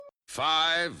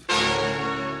5,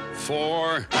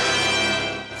 4,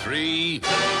 3,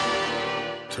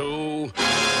 2,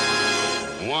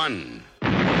 1.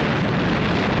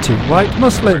 Two white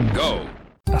Muslims. Go.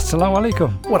 Assalamu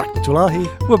alaikum Wa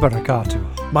rahmatullahi wa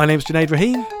barakatuh. My name's Junaid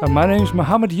Rahim, And my name's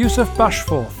Muhammad Yusuf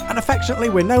Bashforth. and affectionately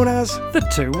we're known as The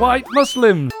two white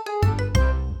Muslims.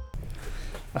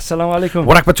 Assalamu alaikum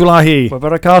Wa rahmatullahi. wa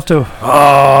barakatuh.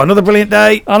 Oh, another brilliant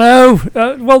day. I know.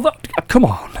 Come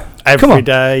on. Every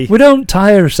day. We don't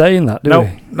tire of saying that, do No,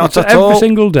 we? not at Every all.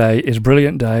 single day is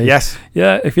brilliant day. Yes.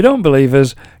 Yeah, if you don't believe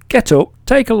us, get up,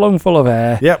 take a lungful of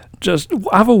air, Yep. just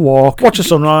have a walk. Watch the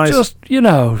sunrise. Just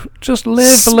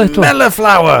live a little. Smell a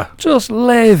flower. Just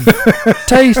live.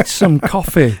 Taste some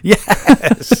coffee.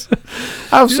 Yes.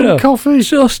 Have some know, coffee.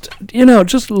 Just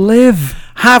live.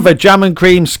 Have a jam and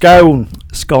cream scone.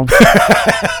 Scone.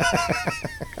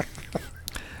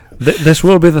 This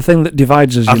will be the thing that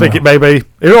divides us. I think it may be.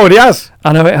 It already has.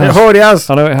 I know it has. It already has.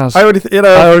 I know it has. I already,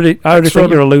 I already think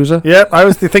you're a loser. Yeah, I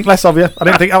always think less of you. I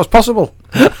didn't think that was possible.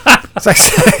 How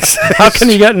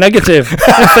can you get negative?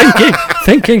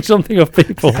 thinking something of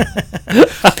people.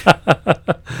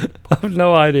 I've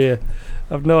no idea.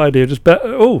 Just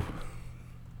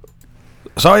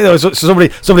Sorry, there was somebody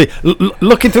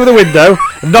looking through the window,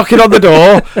 knocking on the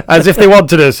door as if they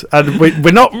wanted us, and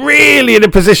we're not really in a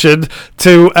position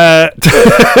to.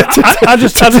 I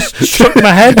just shook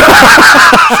my head.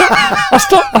 I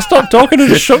stopped talking and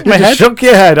just shook my head. Shook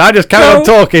your head. I just carried on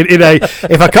talking in a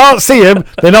if I can't see them,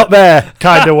 they're not there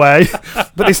kind of way.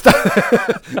 But they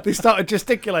started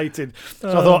gesticulating. So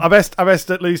I thought I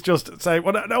best at least just say,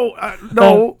 well,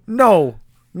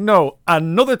 no,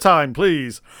 another time,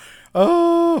 please.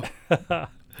 Oh,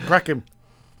 crack him.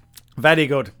 Very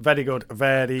good.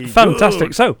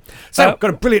 Fantastic. Good. So got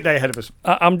a brilliant day ahead of us.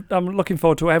 I'm looking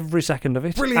forward to every second of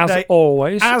it. Brilliant as day.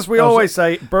 always. As we always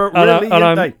say, brilliant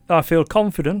day. I feel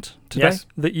confident today Yes.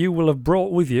 that you will have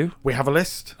brought with you We have a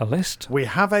list. a list. We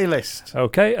have a list.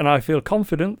 Okay, and I feel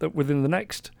confident that within the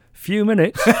next few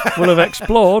minutes we'll have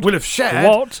explored We'll have shared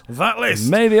what that list.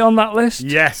 may be on that list.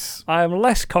 Yes. I am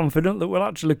less confident that we'll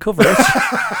actually cover it.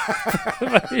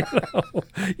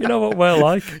 you know what we're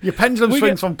like. Your pendulum We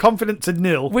swings from confident to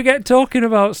nil. We get talking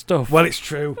about stuff. Well, it's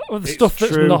true. The It's stuff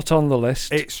that's true. not on the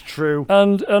list. It's true.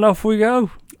 And off we go.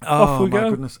 Off we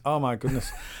go. Oh my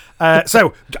goodness.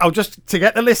 So I'll just to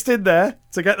get the list in.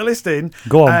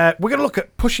 Go on. We're going to look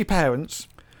at pushy parents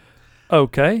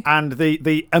Okay. and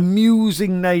the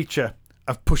amusing nature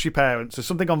of pushy parents. There's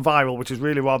something gone viral which is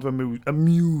really rather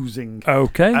amusing.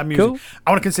 Okay. Cool.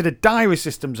 I want to consider diary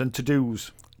systems and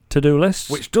to-dos, To-do lists.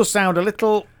 which does sound a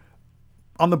little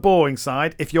on the boring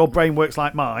side if your brain works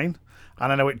like mine,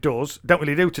 and I know it does. Don't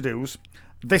really do to-dos.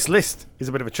 This list is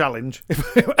a bit of a challenge,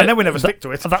 and then we never stick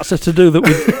to it. That's a to-do that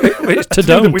we... It's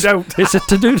to-don't. that we don't. It's a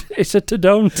to-do. It's a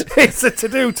to-don't. It's a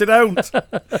to-do to don't.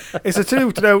 It's a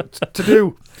to-do to don't to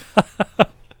do.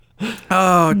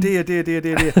 Oh dear.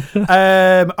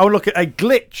 I want to look at a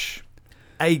glitch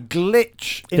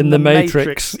in the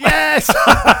Matrix. Yes.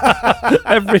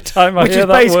 Every time I Which hear is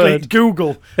that basically word,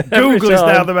 Google. Every Google is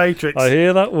now time the Matrix. I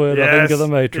hear that word, I think of the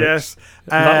Matrix. Yes.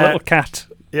 That little cat.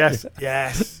 Yes.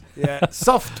 Yeah.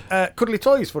 Soft, cuddly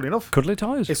toys. Funny enough, Cuddly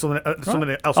toys. it's something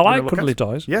else. I we're like gonna look cuddly at.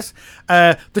 toys. Yes.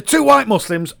 The two white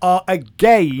Muslims are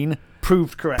again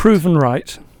proved correct. Proven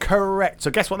right. Correct.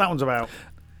 So guess what that one's about?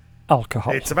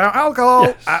 Alcohol. It's about alcohol.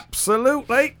 Yes.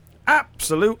 Absolutely. I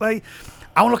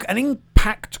want to look at an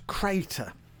impact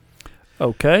crater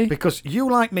Okay. because you,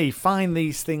 like me, find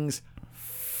these things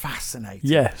fascinating.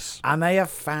 Yes. And they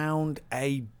have found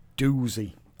a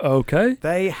doozy. Okay.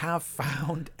 They have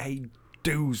found a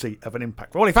doozy of an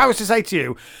impact. Well, if I was to say to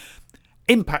you,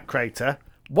 impact crater,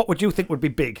 what would you think would be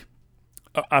big?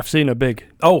 I've seen a big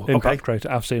impact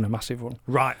crater. I've seen a massive one.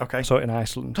 Right, okay. I saw it in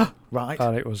Iceland. Right.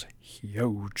 And it was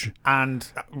huge. And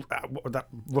what would that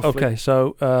roughly? Okay,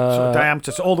 so Sort of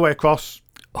diameter, so all the way across.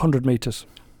 100 metres.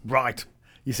 Right.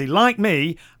 You see, like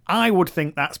me, I would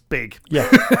think that's big.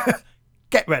 Yeah.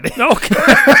 Get ready. Okay.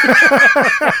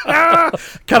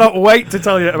 Cannot wait to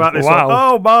tell you about this Wow. one.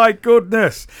 Oh, my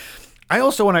goodness. I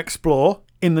also want to explore,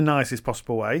 in the nicest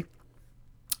possible way,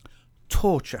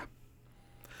 torture.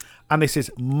 And this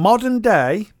is modern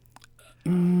day,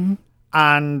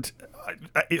 and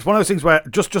it's one of those things where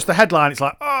just the headline, it's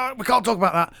like, oh, we can't talk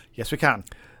about that. Yes, we can.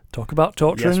 Talk about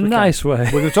torture Yes, in a we can. nice way.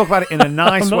 We're going to talk about it in a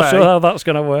nice I'm not way. sure how that's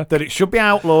going to work. That it should be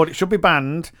outlawed, it should be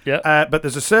banned, Yeah. but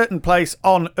there's a certain place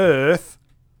on earth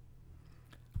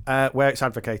where it's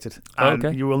advocated. And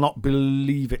Okay. you will not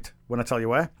believe it when I tell you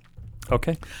where.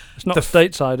 Okay. It's not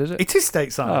stateside, is it? It is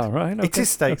stateside. Oh, right. It okay, is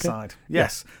stateside. okay.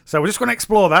 Yes. So we're just going to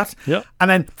explore that. Yeah. And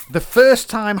then the first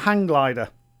time hang glider.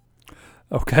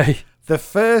 Okay. The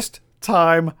first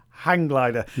time hang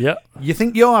glider. Yeah. You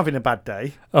think you're having a bad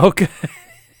day? Okay.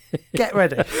 Get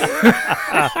ready. That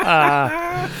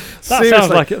sounds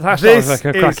like a cracking list.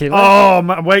 Oh,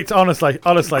 man, wait, honestly.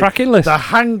 Cracking list. The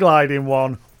hang gliding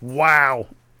one, wow.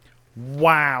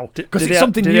 Because it's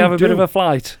something did you he have a do. bit of a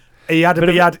flight? He had a bit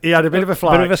of a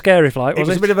flight. Bit of a scary flight, It was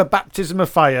was it? a bit of a baptism of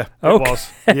fire. Okay. It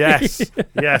was.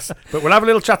 Yes. But we'll have a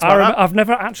little chat about that. I've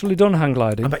never actually done hang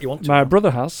gliding. I bet you want to. My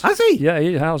brother has. Has he? Yeah,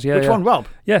 he has. Yeah. Which one, Rob?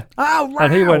 Yeah. Oh, wow.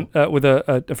 And he went with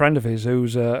a friend of his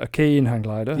who's a keen hang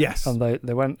glider. Yes. And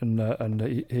they went and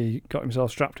he got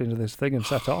himself strapped into this thing and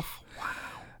set off. Wow.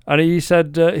 And he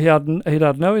said he'd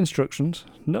had no instructions,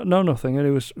 no nothing, and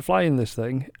he was flying this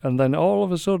thing, and then all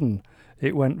of a sudden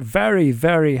it went very,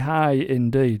 very high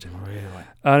indeed. Really?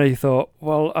 And he thought,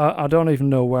 well, I don't even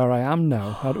know where I am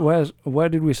now. Where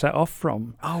did we set off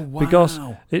from? Oh, wow. Because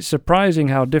it's surprising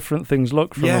how different things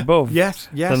look from above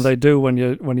than they do when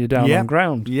you're down on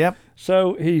ground. Yep.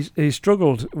 So he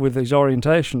struggled with his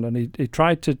orientation, and he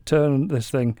tried to turn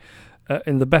this thing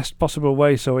in the best possible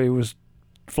way so he was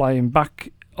flying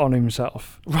back on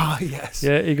himself. Right, yes.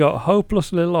 Yeah, he got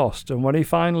hopelessly lost, and when he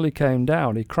finally came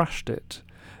down, he crashed it.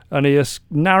 And he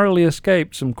narrowly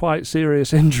escaped some quite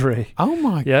serious injury. Oh,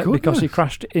 my goodness. Because he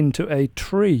crashed into a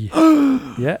tree.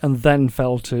 And then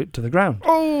fell to the ground.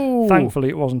 Oh. Thankfully,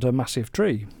 it wasn't a massive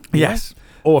tree. Yes.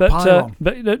 Or a pylon.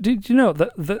 But did you know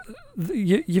that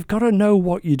you've got to know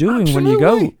what you're doing when you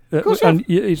Absolutely. go? Of course And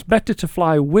it's better to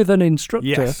fly with an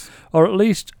instructor, or at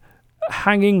least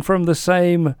hanging from the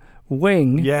same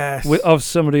wing of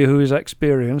somebody who is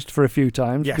experienced for a few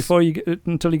times before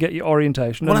until you get your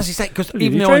orientation. Well, as you say, because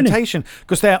even the orientation,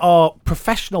 because there are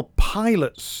professional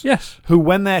pilots who,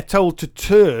 when they're told to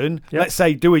turn, let's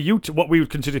say do a U-turn, what we would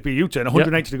consider to be a U-turn,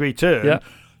 180-degree turn,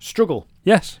 struggle.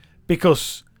 Yes.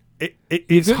 Because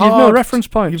it's you've hard. You've no reference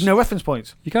points. You've no reference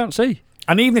points. You can't see.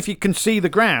 And even if you can see the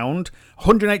ground,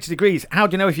 180 degrees, how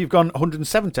do you know if you've gone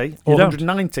 170 or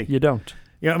 190? You don't.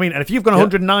 You know what I mean? And if you've gone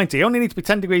 190, you only need to be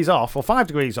 10 degrees off or 5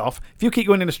 degrees off. If you keep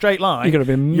going in a straight line, you're going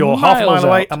to be you're half a mile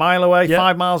away, a mile away, Yeah.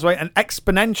 5 miles away, and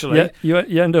exponentially. Yeah,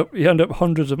 you end up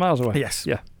hundreds of miles away. Yes.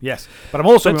 Yeah. Yes. But I'm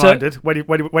also reminded, when you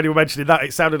were mentioning that,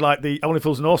 it sounded like the Only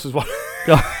Fools and Horses one.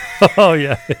 Oh,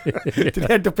 yeah. Did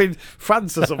they end up in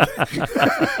France or something?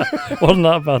 Wasn't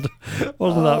that bad.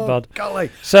 Wasn't that bad. Golly.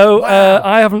 So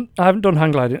I haven't done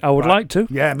hang gliding. I would like to.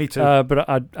 Yeah, me too. But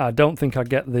I don't think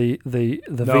I'd get the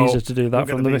visa to do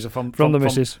that from the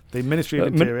missus. The Ministry of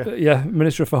Interior.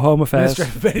 Ministry for Home Affairs.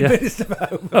 Minister for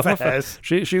Home Affairs.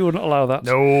 She wouldn't allow that.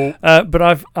 No.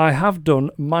 But I have done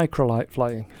microlight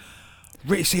flying.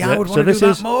 See, I would want to do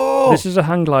that more. This is a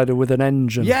hang glider with an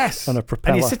engine. Yes. And a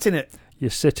propeller. And you sit in it. You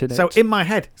sit in it. So in my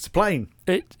head, it's a plane.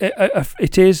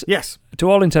 It is. Yes.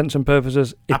 To all intents and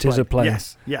purposes, it is a plane.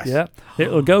 Yes. Yeah.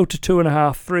 It'll go to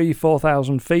 2,500, 3,000,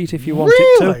 4,000 feet if you want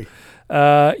it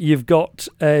to. You've got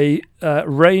a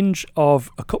range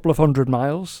of a couple of 100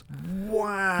 miles.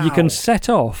 Wow. You can set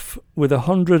off with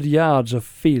 100 yards of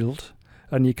field,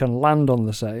 and you can land on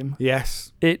the same.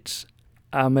 Yes. It's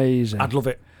amazing. I'd love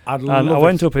it. I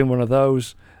went up in one of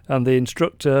those, and the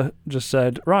instructor just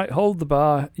said, "Right, hold the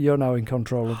bar. You're now in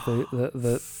control of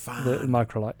the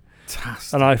microlight."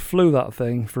 Fantastic. And I flew that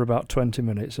thing for about 20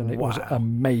 minutes, and it was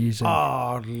amazing.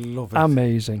 Oh, love it.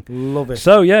 Amazing. Love it.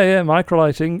 So,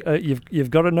 microlighting,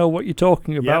 you've got to know what you're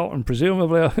talking about, and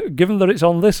presumably, given that it's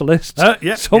on this list,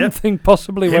 something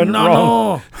possibly went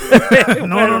wrong.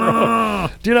 No.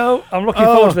 Do you know, I'm looking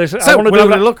forward to this. So I want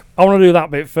to do that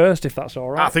bit first, if that's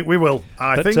all right. I think we will.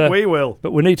 I think we will.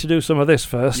 But we need to do some of this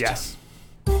first. Yes.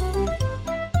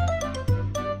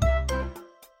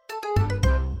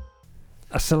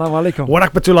 Assalamu alaikum. Wa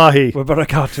rahmatullahi. Wa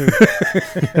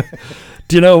barakatuh.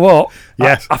 Do you know what?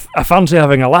 Yes. I fancy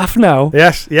having a laugh now.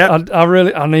 Yes. Yeah.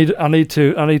 I need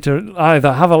to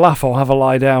either have a laugh or have a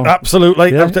lie down.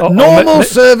 Absolutely. Yeah. Normal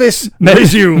service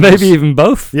resumes. Maybe even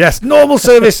both. Yes. Normal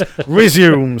service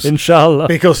resumes. Inshallah.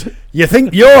 Because you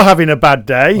think you're having a bad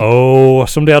day. Oh,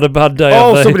 somebody had a bad day.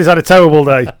 Somebody's had a terrible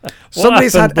day.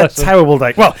 Somebody's had a terrible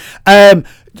day. Well,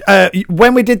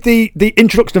 when we did the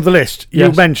introduction of the list, you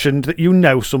mentioned that you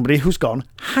know somebody who's gone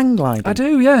hang gliding. I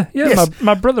do, yeah. Yes.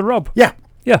 My brother Rob. Yeah.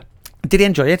 Yeah. Did he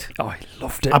enjoy it? Oh, he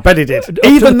loved it. I bet he did. Up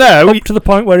to the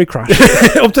point where he crashed.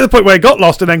 Up to the point where he got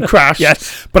lost and then crashed.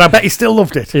 Yes. But I bet he still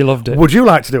loved it. He loved it. Would you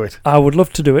like to do it? I would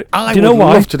love to do it. I do you know would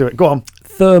why? love to do it. Go on.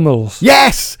 Thermals.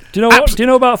 Yes. Do you know what? Do you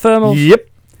know about thermals? Yep.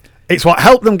 It's what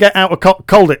helped them get out of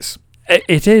Colditz.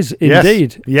 It is Yes.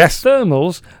 indeed. Yes.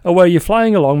 Thermals are where you're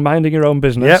flying along, minding your own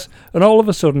business, Yep. and all of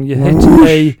a sudden you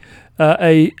hit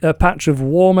a patch of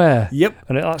warm air. Yep.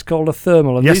 And that's called a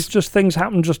thermal. And Yes. these just things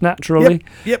happen just naturally.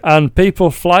 Yep. And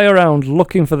people fly around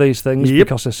looking for these things Yep.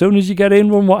 because as soon as you get in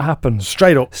one, what happens?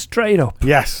 Straight up. Straight up.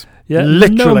 Yes. Yeah,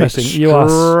 Literally. no missing. You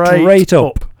are straight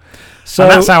up. So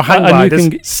And that's how hang and gliders you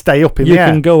can, stay up in you the air.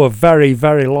 can go a very,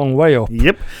 very long way up.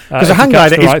 Yep. Because if a you hang catch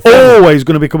glider the is right thermal. always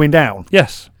going to be coming down.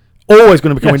 Yes. Always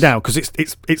going to be coming Yes. down because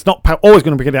it's not always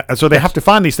going to be coming down. So they have to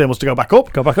find these thermals to go back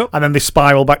up. Go back up. And then they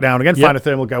spiral back down again. Yep. Find a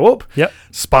thermal, go up. Yep.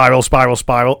 Spiral, spiral,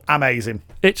 spiral. Amazing.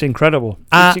 It's incredible.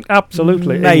 It's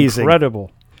absolutely Amazing.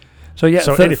 incredible. So yeah,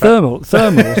 So in effect- thermals.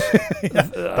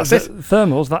 That's it.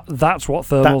 Thermals. That's what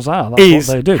thermals are. That's Is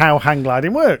what they do. how hang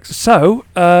gliding works. So,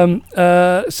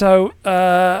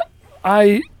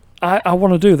 I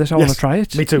want to do this. I want Yes, to try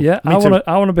it. me too, Yeah, me I too. want to.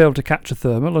 I want to be able to catch a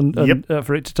thermal and Yep.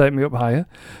 for it to take me up higher.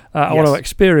 I want Yes. to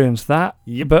experience that.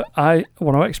 Yep. But I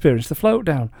want to experience the float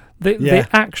down. Yeah. The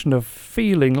action of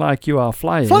feeling like you are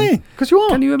flying. Flying, because you are.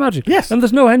 Can you imagine? Yes. And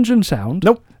there's no engine sound.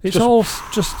 Nope. It's just all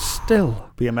just still,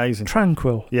 be amazing.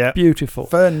 tranquil, Yeah. beautiful.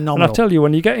 Phenomenal. And I tell you,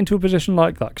 when you get into a position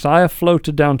like that, because I have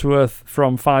floated down to earth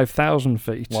from 5,000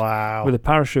 feet Wow. with a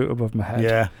parachute above my head,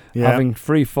 yeah. Yeah. having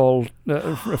free fallen for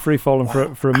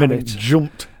a Having minute.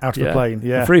 jumped out of the plane.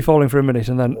 Yeah. Free falling for a minute,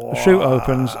 and then the chute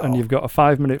opens, and Wow. you've got a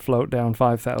 5-minute float down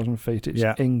 5,000 feet. It's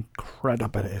Yeah. incredible. I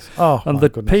bet it is. Oh, And my the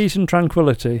goodness. peace and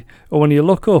tranquility, or when you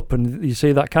look up and you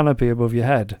see that canopy above your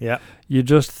head, Yeah. you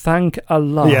just thank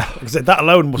Allah. Yeah. Because that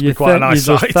alone must You be quite a nice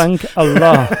you just sight. thank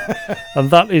Allah, and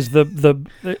that is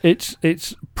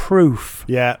it's proof.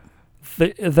 Yeah.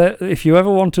 If you ever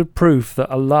wanted proof that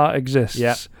Allah exists,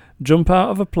 Yeah. jump out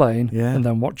of a plane Yeah. and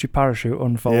then watch your parachute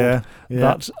unfold. Yeah. Yeah.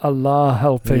 That's Allah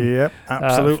helping. Yeah.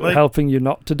 Absolutely. Helping you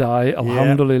not to die.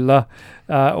 Alhamdulillah.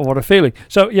 What a feeling.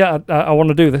 So yeah, I want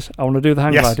to do this. I want to do the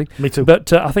hang Yes. gliding. Me too.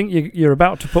 But I think you're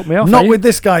about to put me off. Not are you? with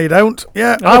this guy, you don't.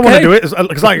 Yeah, I want to Okay. do it.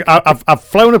 It's like I've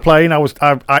flown a plane.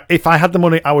 If I had the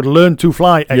money, I would learn to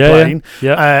fly a plane.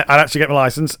 Yeah. I'd actually get my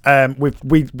license.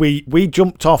 We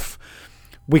jumped off.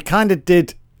 We kind of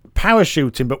did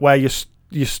parachuting, but where you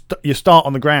start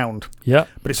on the ground, Yeah.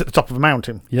 but it's at the top of a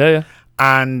mountain. Yeah.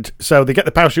 And so they get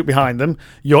the parachute behind them.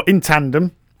 You're in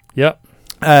tandem. Yeah.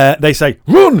 They say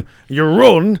run. You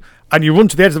run, and you run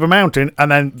to the edge of a mountain,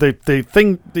 and then the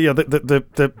thing,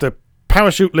 the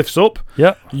parachute lifts up.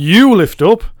 Yeah. You lift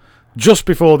up just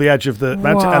before the edge of the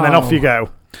mountain, and then off Wow. you go.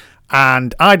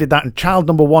 And I did that, and child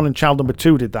number 1 and child number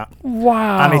 2 did that.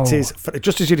 Wow. And it is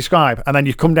just as you describe. And then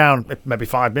you come down maybe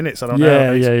 5 minutes. I don't know.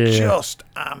 Yeah, It's yeah. just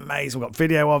amazing. We've got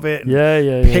video of it. And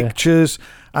Yeah. pictures.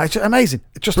 It's just amazing.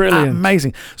 It's just Brilliant.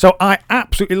 amazing. So I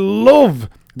absolutely love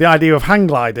the idea of hang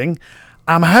gliding.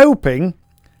 I'm hoping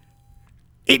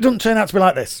it doesn't turn out to be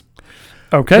like this.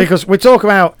 Okay. Because we talk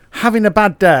about having a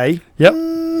bad day. Yep.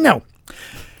 No.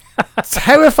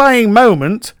 Terrifying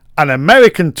moment. An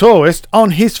American tourist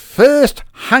on his first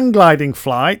hang gliding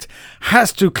flight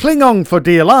has to cling on for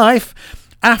dear life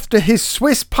after his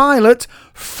Swiss pilot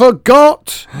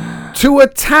forgot to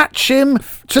attach him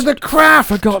to the craft.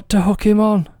 Forgot to hook him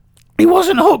on. He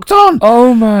wasn't hooked on.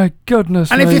 Oh my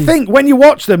goodness. And if me. you think, when you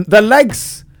watch them, their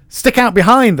legs stick out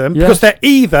behind them Yes. because they're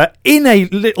either in a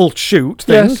little chute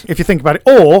thing, Yes. if you think about it,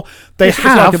 or they It's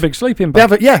have like a big sleeping they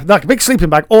bag. have like a big sleeping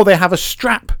bag, or they have a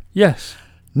strap. Yes.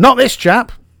 Not this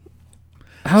chap.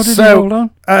 How did he hold on?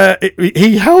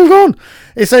 He held on.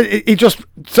 He said he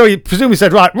presumably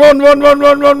said, right, run,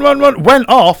 went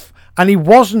off, and he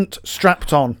wasn't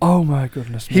strapped on. Oh my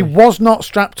goodness. He me. was not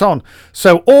strapped on.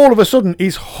 So all of a sudden,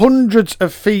 he's hundreds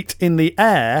of feet in the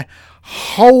air,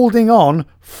 holding on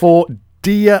for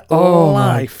dear Oh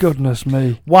life. my goodness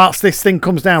me. Whilst this thing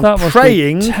comes down, That must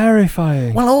praying. be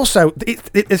terrifying. Well, also,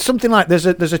 it's something like there's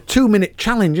a 2-minute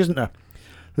challenge, isn't there?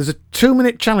 There's a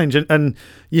 2-minute challenge, and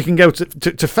you can go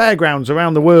to fairgrounds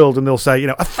around the world, and they'll say,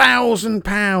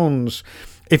 £1,000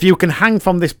 if you can hang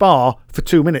from this bar for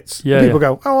 2 minutes. Yeah, And people yeah.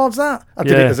 go, oh, what's that? I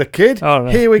did Yeah. it as a kid. Oh,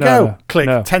 no. Here we No, go. no, Click.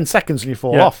 no. 10 seconds and you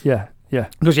fall yeah, off. yeah.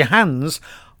 Because your hands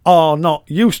are not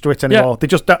used to it anymore. Yeah. They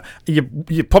just don't.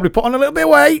 You probably put on a little bit of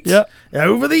weight Yeah.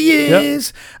 over the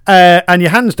years, and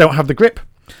your hands don't have the grip.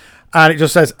 And it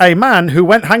just says, a man who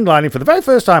went hang gliding for the very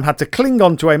first time had to cling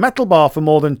onto a metal bar for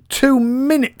more than 2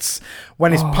 minutes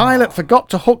when his pilot forgot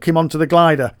to hook him onto the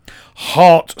glider.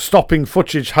 Heart-stopping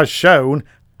footage has shown,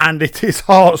 and it is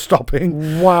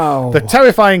heart-stopping. Wow. The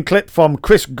terrifying clip from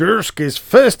Chris Gursky's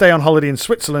first day on holiday in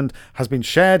Switzerland has been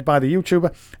shared by the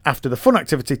YouTuber after the fun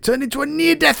activity turned into a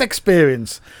near-death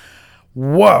experience.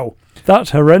 Whoa. That's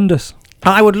horrendous.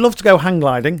 I would love to go hang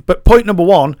gliding, but point number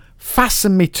 1,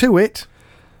 fasten me to it.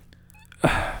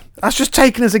 That's just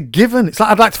taken as a given. It's like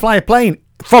I'd like to fly a plane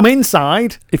from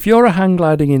inside. If you're a hang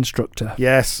gliding instructor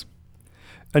Yes.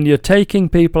 and you're taking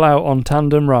people out on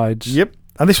tandem rides, Yep.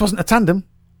 And this wasn't a tandem.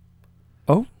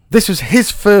 oh, This was his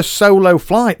first solo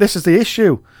flight. This is the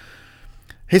issue.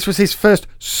 This was his first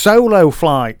solo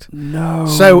flight. no.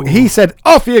 So he said,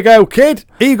 off you go, kid.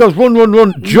 He goes, run, run,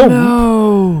 run, jump.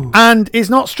 No. And he's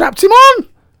not strapped him on.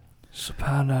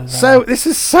 Subhanallah. So this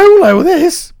is solo,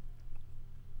 this.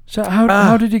 So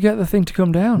how did you get the thing to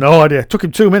come down? No idea. Took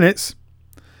him 2 minutes.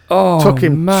 Oh, Took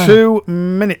him man. 2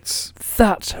 minutes.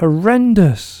 That's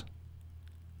horrendous.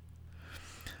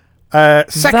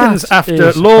 Seconds That after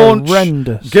is launch,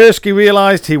 horrendous. Gursky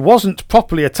realised he wasn't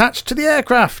properly attached to the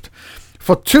aircraft.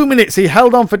 For 2 minutes, he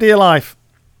held on for dear life.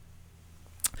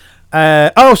 So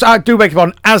I do beg your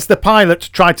pardon. As the pilot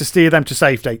tried to steer them to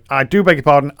safety, I do beg your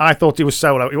pardon. I thought he was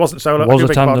solo. He wasn't solo. It was I do a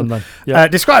beg your tandem pardon. then. Yeah.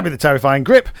 Describing the terrifying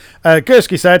grip,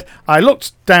 Gursky said, I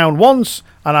looked down once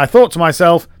and I thought to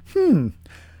myself,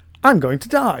 I'm going to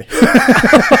die.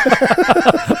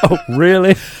 Oh,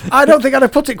 really? I don't think I'd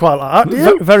have put it quite like that, do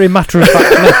you? Very matter of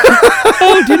fact.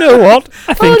 Oh, do you know what?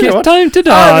 I think you know it's what? time to I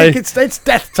die. think it's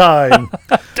death time.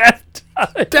 Death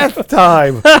time. Death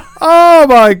time. Oh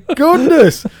my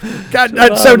goodness.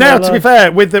 And so now, to be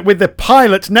fair, with the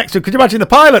pilot next to him, could you imagine the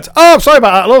pilot? Oh, I'm sorry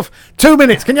about that, love. 2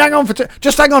 minutes. Can you hang on for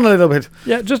just hang on a little bit?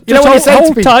 Yeah, just You know when you say to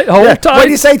hold people, tight, hold tight. when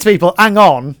you say to people, hang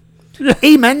on,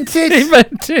 he meant it. He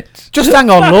meant it. Just hang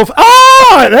on, love. Oh,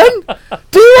 all right then.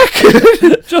 Do you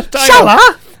reckon? Just hang Shall on.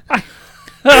 I?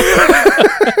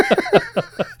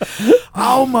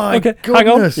 Oh my Okay, hang on.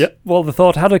 goodness. Yeah, well, the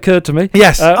thought had occurred to me.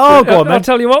 Yes. Go on I'll then.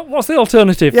 tell you what. What's the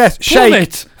alternative? Yes, shake.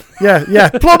 Plummet. Yeah.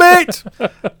 Plummet.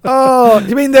 Oh,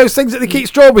 you mean those things that they keep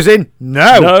strawberries in?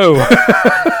 No. No.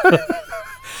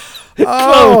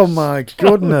 Oh my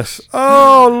goodness.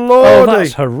 Oh Oh, lordy.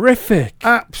 that's horrific.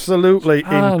 Absolutely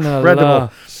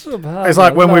incredible. Subhanallah. It's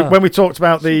like when Subhanallah. we talked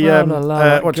about the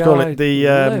Subhanallah, what do you call guy it? The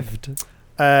lived.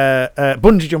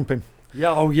 bungee jumping.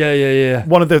 Yeah. Oh, yeah.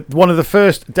 One of the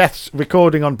first deaths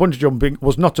recording on bungee jumping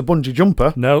was not a bungee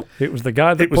jumper. No, it was the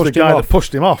guy that It was the pushed him guy off. that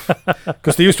pushed him off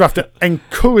because they used to have to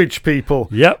encourage people.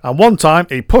 Yep. And one time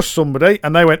he pushed somebody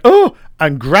and they went, oh,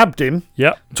 and grabbed him,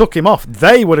 Yep. took him off.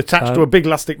 They were attached to a big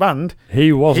elastic band.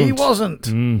 He wasn't. He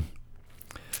wasn't.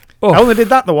 Oh. I only did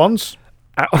that the once.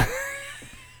 Ow.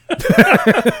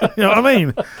 You know what I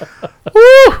mean?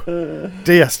 Woo!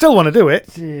 Dear, still want to do it.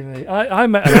 Dear me. I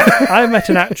met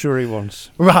an actuary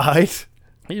once. Right.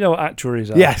 You know what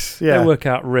actuaries are? Yes, yeah. They work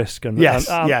out risk and Yes,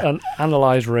 yeah. and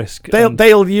analyse risk.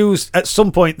 They'll use at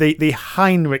some point the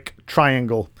Heinrich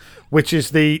triangle, which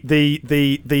is the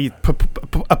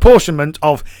apportionment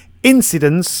of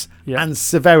incidence Yeah. and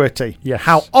severity. Yes.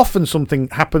 How often something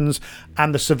happens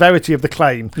and the severity of the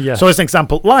claim. Yes. So as an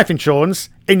example, life insurance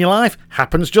in your life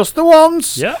happens just the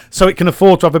once. Yeah. So it can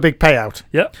afford to have a big payout.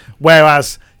 Yep.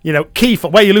 Whereas,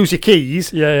 where you lose your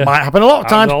keys Yeah. might happen a lot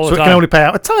of Happens times, all the so it can time. only pay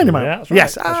out a tiny amount. Yeah, that's right.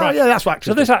 Yes. That's right. Yeah, that's what So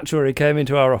actually. this actuary came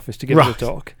into our office to give us a Right.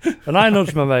 talk, and I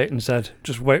nudged my mate and said,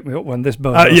 "Just wake me up when this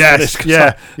bone's Yes,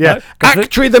 yeah. 'cause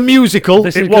Actually, the musical,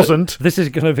 this it is wasn't. This is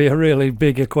going to be a really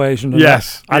big equation. And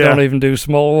Yes, I yeah. don't even do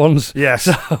small ones. Yes.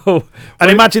 So, And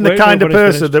imagine the wake me kind up of when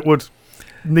it's person finished. that would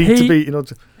need to He- be,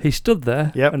 He stood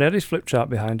there Yep. and he had his flip chart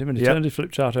behind him, and he Yep. turned his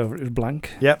flip chart over. It was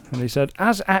blank. Yep. And he said,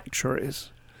 "As actuaries,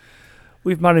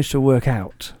 we've managed to work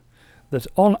out that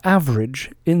on average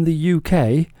in the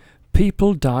UK,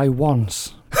 people die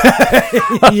once."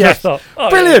 Yes. Thought, oh,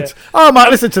 Brilliant. yeah. Oh, I might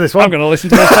listen to this I'm one. going to listen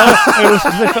to this. I'm gonna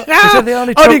listen to this. He said the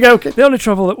only, Oh, there you go. the only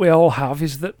trouble that we all have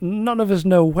is that none of us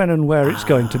know when and where it's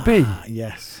going to be.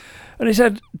 Yes. And he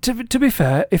said, to be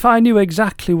fair, if I knew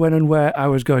exactly when and where I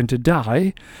was going to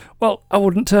die, well, I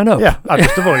wouldn't turn up. Yeah, I'd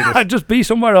just avoid it. I'd just be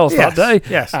somewhere else Yes, that day.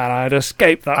 yes. And I'd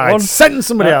escape that I'd one. send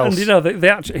somebody else.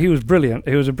 And he was brilliant.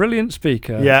 He was a brilliant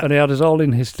speaker. Yeah. And he had us all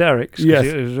in hysterics. 'Cause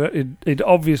Yes. He'd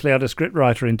obviously had a script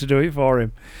writer in to do it for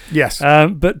him. Yes.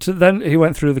 But then he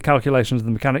went through the calculations, the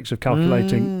mechanics of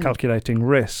calculating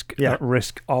risk, Yeah.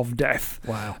 risk of death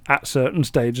Wow. at certain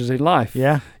stages in life.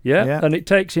 Yeah. Yeah, Yeah. and it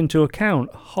takes into account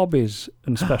hobbies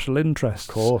and special interests.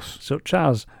 Of course. Such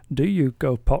as, do you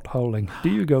go potholing? Do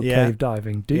you go Yeah. cave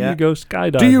diving? Do Yeah. you go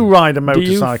skydiving? Do you ride a Do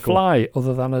you motorcycle? fly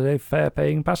other than as a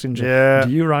fare-paying passenger? Yeah.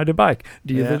 Do you ride a bike?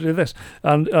 Do you Yeah. do this?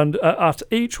 And at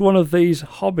each one of these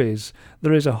hobbies,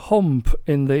 there is a hump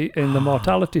in the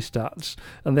mortality stats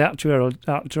and the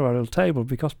actuarial table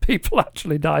because people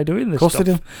actually die doing this. Of course stuff.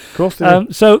 they do. Of course they do.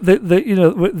 So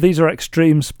these are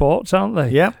extreme sports, aren't they?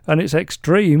 Yeah. And it's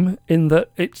extreme in that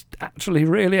it's actually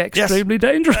really extremely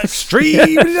dangerous.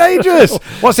 Extremely dangerous.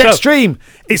 What's extreme.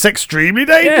 It's extremely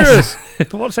dangerous.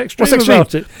 Yes. What's extreme What's extreme?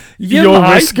 about it? You Your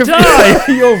might risk of die.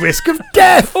 your risk of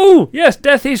death. Oh, yes,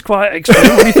 death is quite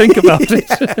extreme when you think about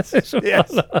it.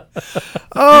 Yes.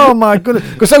 Oh my goodness!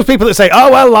 Because those people that say,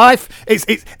 "Oh well, life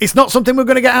it's not something we're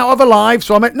going to get out of alive,"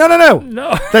 so I mean,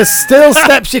 no. There's still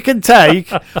steps you can take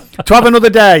to have another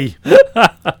day.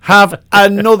 Have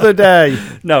another day.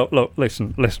 No, look,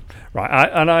 listen. Right,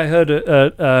 I heard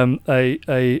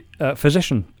a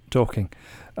physician talking,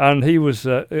 and he was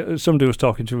somebody was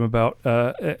talking to him about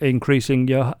increasing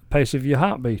your pace of your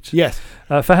heartbeat. Yes.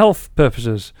 For health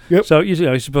purposes. Yep. So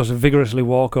you're supposed to vigorously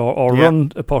walk or Yep.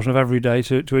 run a portion of every day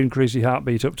to increase your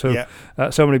heartbeat up to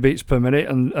so many beats per minute,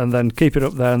 and then keep it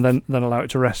up there, and then allow it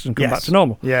to rest and come back to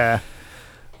normal. Yeah.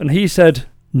 And he said,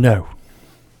 no.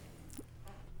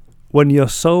 When your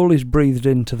soul is breathed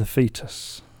into the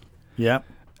fetus, Yeah.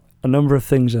 a number of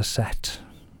things are set.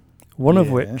 One of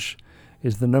Yeah. which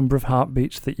is the number of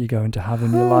heartbeats that you're going to have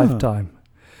in your lifetime.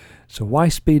 So why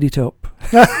speed it up?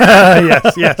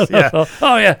 Yes. Yeah.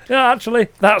 Oh yeah, actually,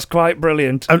 that's quite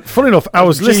brilliant. And funny enough, I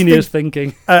was Genius listening.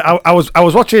 thinking. I was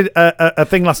watching a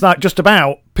thing last night just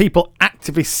about people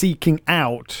actively seeking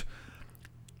out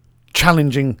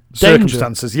challenging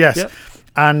circumstances. Yes. Yep.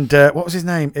 And what was his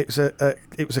name? It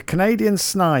was a Canadian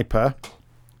sniper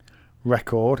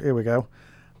record. Here we go.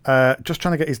 Just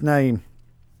trying to get his name.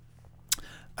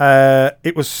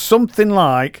 It was something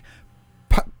like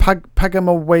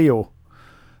Pagamaweo.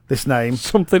 This name,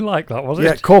 Something like that, was it?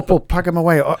 yeah, Corporal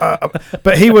Pagamaweo.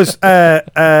 But he was.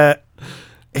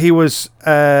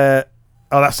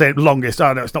 Oh, that's it. Longest.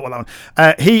 Oh no, it's not what that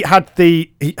one. He had the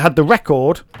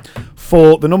record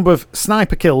for the number of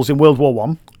sniper kills in World War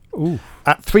One. Ooh,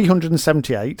 At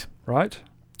 378, right.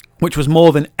 which was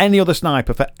more than any other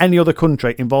sniper for any other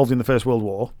country involved in the First World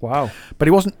War. Wow. But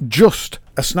he wasn't just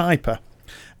a sniper;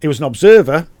 he was an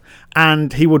observer,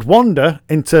 and he would wander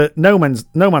into no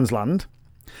man's land,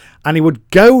 and he would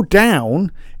go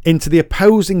down into the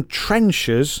opposing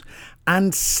trenches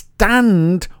and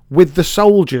stand with the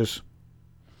soldiers.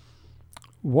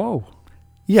 Whoa.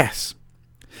 Yes.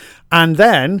 And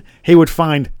then he would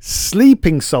find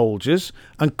sleeping soldiers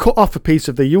and cut off a piece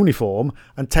of their uniform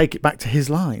and take it back to his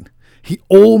line. He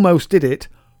almost did it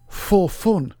for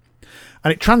fun.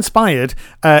 And it transpired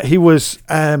he was,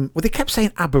 they kept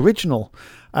saying Aboriginal.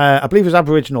 I believe it was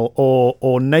Aboriginal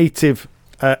or native,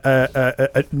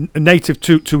 native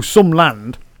to some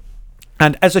land.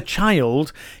 And as a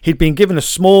child, he'd been given a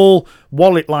small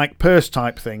wallet-like purse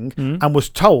type thing and was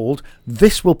told,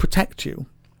 this will protect you.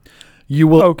 You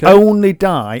will only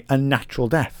die a natural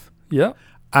death. Yeah.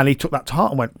 And he took that to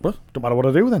heart and went, well, don't matter what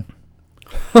I do then.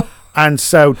 And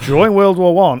so during World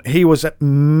War One, he was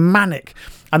manic.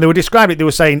 And they were describing it, they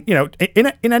were saying, you know,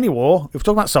 in any war, if we're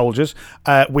talking about soldiers,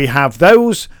 we have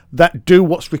those that do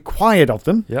what's required of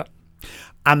them. Yeah.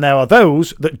 And there are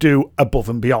those that do above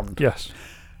and beyond. Yes.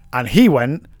 And he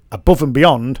went above and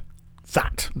beyond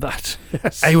that.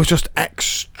 Yes. He was just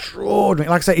extraordinary.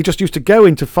 Like I say, he just used to go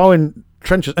into foreign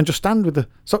trenches and just stand with the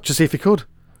such to see if he could.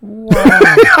 Wow.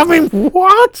 I mean,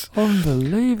 what?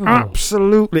 Unbelievable.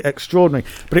 Absolutely extraordinary.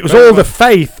 But it was all the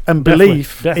faith and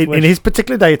belief Definitely. in his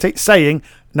particular deity saying,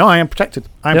 no, I am protected.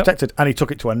 I am Yep. protected. And he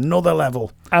took it to another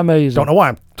level. Amazing. Don't know why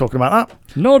I'm talking about that.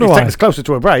 Nor do It's I. taking us closer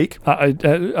to a break.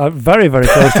 Very, very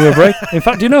close to a break. In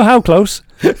fact, do you know how close?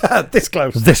 This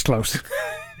close. This close.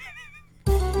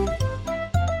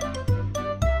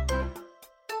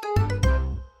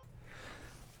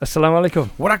 Assalamu alaikum.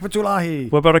 Wa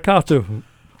rahmatullahi. Wa barakatuh.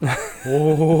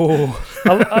 Oh.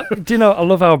 Do you know, I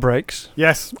love our breaks.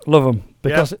 Yes, Love them.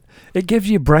 Because it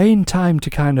gives your brain time to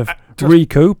kind of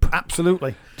recoup.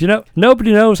 absolutely. Do you know,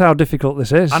 nobody knows how difficult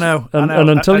this is. I know. And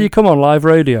until you come on live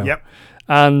radio. Yep.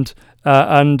 And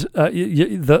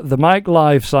the mic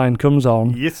live sign comes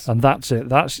on. Yes. And that's it.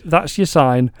 That's your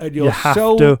sign. And you your have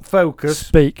sole to focus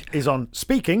speak. is on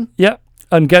speaking Yeah.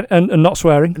 And not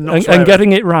swearing. Not And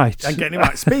getting it right. and getting it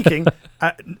right. Speaking,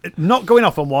 not going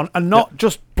off on one, and not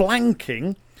just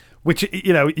blanking, which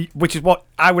is what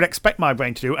I would expect my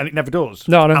brain to do, and it never does.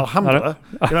 No, I know. Alhamdulillah.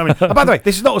 You know what I mean? And by the way,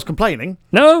 this is not us complaining.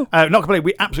 No. Not complaining.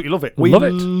 We absolutely love it. We Love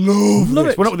it. love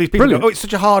it. We're not with these people Brilliant. going, oh, it's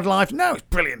such a hard life. No, it's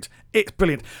brilliant. It's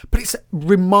brilliant. But it's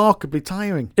remarkably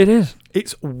tiring. It is.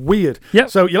 It's weird. Yep.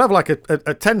 So you'll have like a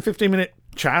 10, 15 minute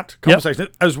chat, conversation,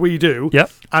 as we do.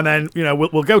 Yep. And then,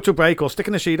 we'll go to a break or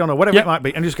sticking a sheet on or whatever Yep. it might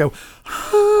be and just go,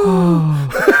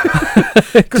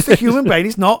 because the human brain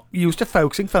is not used to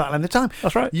focusing for that length of time.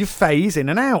 That's right. You phase in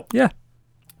and out. Yeah.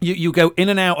 You go in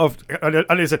and out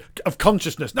of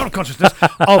consciousness, not of consciousness,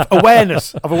 of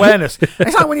awareness,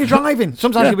 It's like when you're driving.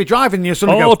 Sometimes you'll be driving and you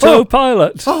suddenly go,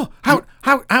 autopilot.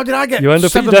 How did I get You end up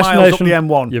at 7 your miles up the destination.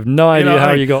 M1? You have no idea what how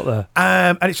I mean? you got there.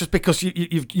 And it's just because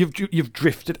you've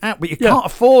drifted out, but you can't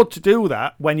afford to do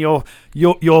that when you're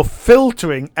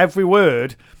filtering every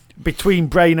word between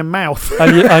brain and mouth.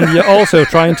 and you're also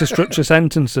trying to structure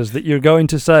sentences that you're going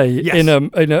to say Yes. in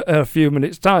a few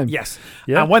minutes' time. Yes.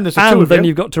 Yeah. And when there's two of then you,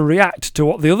 you've got to react to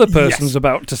what the other person's Yes.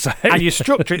 about to say. and you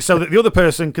structure it so that the other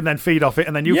person can then feed off it,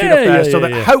 and then you feed Yeah, off theirs, yeah, so yeah,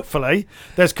 that yeah. hopefully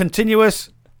there's continuous.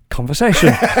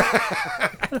 Conversation.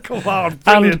 Come on,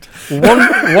 And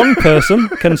brilliant. one person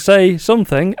can say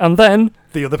something, and then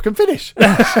The other can finish.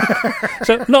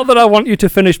 so not that I want you to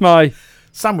finish my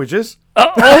Sandwiches.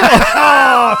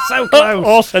 Oh, so close.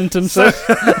 or sentences.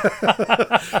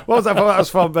 What was that from? That was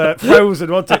from Frozen,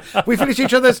 wasn't it? We finish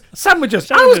each other's sandwiches.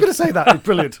 I was going to say that. It's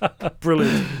brilliant.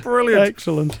 Brilliant.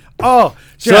 Excellent. Oh,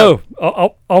 do you know-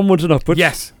 So onwards and upwards.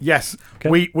 Yes.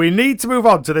 Okay. We need to move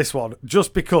on to this one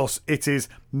just because it is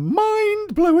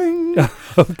mind-blowing.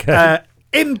 Okay.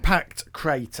 Impact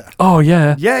crater. Oh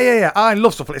yeah. Yeah. I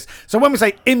love stuff like this. So when we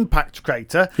say impact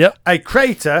crater, Yep. a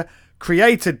crater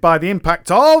created by the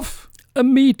impact of A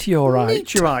meteorite.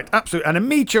 meteorite. Absolutely. And a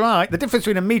meteorite, the difference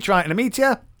between a meteorite and a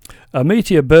meteor, A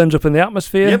meteor burns up in the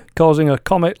atmosphere, Yep. causing a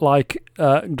comet-like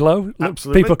glow.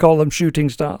 Absolutely. People call them shooting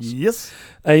stars. yes,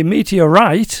 A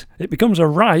meteorite, it becomes a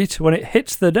right when it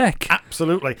hits the deck.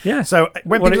 absolutely. Yeah. So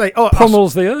when When people it say,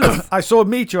 pummels the earth. I saw a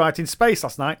meteorite in space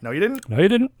last night. No, you didn't. No, you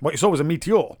didn't. What you saw was a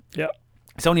meteor. Yeah.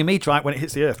 It's only a meteorite when it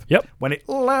hits the earth. Yep. When it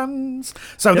lands.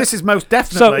 So this is most So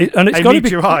definitely it's a got to be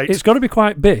meteorite. it's got to be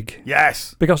quite big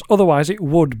Yes. because otherwise it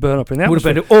would burn up in the Would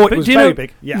have atmosphere. been- or it But was do you very know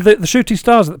big, yeah. The shooting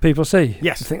stars that people see.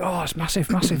 Yes. You think, oh, it's massive,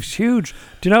 it's huge.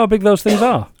 Do you know how big those things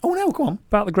are? Oh no, go on.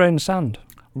 About the grain of sand.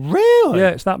 Really? Yeah,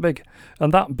 it's that big,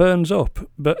 and that burns up.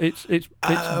 But it's it's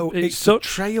the such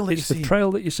trail that it's you the see. trail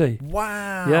that you see.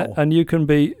 Wow. Yeah, and you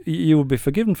will be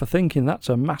forgiven for thinking that's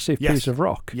a massive Yes. piece of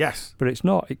rock. Yes. But it's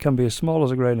not. It can be as small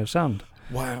as a grain of sand.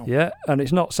 Wow. Yeah, and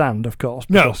it's not sand, of course.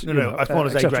 No, because, no, you no, know, as small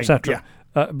as a et cetera, grain, et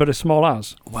cetera. But as small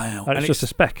as. Wow. And it's just a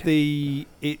speck.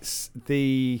 It's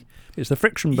the It's the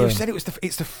friction burn. you said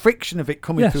it's the friction of it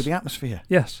coming Yes. through the atmosphere.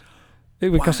 Yes.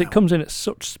 Because Wow. it comes in at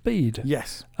such speed.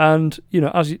 Yes. And,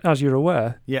 as you're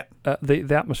aware, Yeah.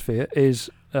 the atmosphere is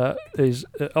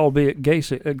albeit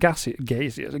gaseous. It's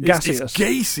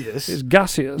gaseous. It's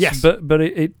gaseous, Yes. but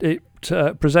it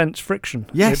presents friction.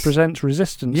 Yes. It presents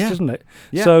resistance, Yeah. doesn't it?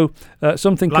 Yeah. So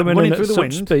something Like coming running in at through the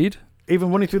such wind. speed,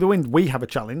 Even running through the wind, we have a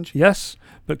challenge. yes,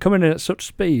 but coming in at such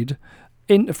speed,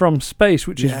 from space,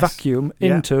 which is Yes. vacuum,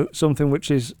 Yeah. into something which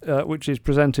is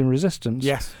presenting resistance,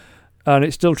 Yes. and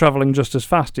it's still travelling just as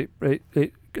fast. It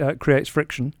creates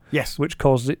friction, Yes. which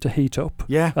causes it to heat up,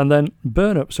 Yeah. and then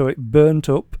burn up. So it burnt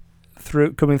up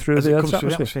coming through As the it Earth's comes through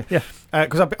the atmosphere. atmosphere.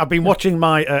 Because I've been watching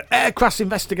my air crash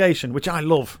investigation, which I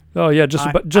love. Yeah. Oh yeah, just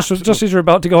absolutely- as you're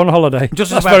about to go on holiday.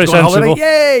 Just That's about very to go on sensible.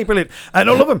 holiday. Yay, brilliant. And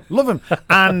I love them.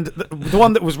 And the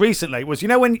one that was recently was,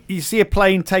 when you see a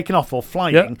plane taking off or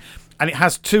flying, Yeah. and it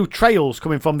has two trails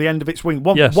coming from the end of its wing,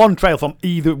 Yes. one trail from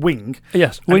either wing.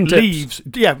 Yes, and wing it tips. leaves,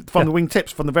 from the wing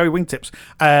tips, from the very wing tips.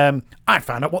 I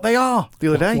found out what they are the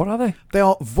other day. What are they? They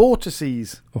are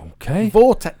vortices, Okay.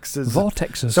 vortexes.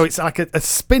 Vortexes. So it's like a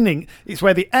spinning. It's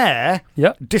where the air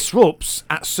Yeah. disrupts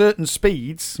at certain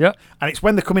speeds. Yeah. And it's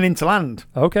when they're coming into land.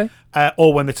 Okay.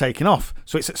 Or when they're taking off.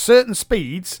 So it's at certain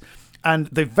speeds, and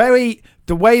the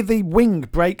way the wing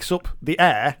breaks up the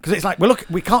air, because it's like, well, look,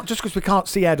 we can't, just because we can't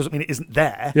see air doesn't mean it isn't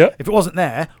there. Yeah. If it wasn't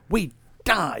there, we'd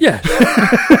die. Yeah.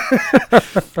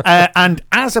 And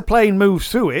as a plane moves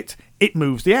through it, it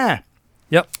moves the air.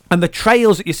 Yep. And the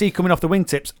trails that you see coming off the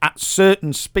wingtips at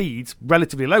certain speeds,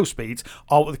 relatively low speeds,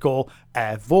 are what they call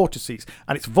air vortices.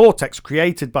 And it's vortex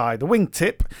created by the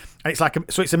wingtip, and it's like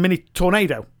it's a mini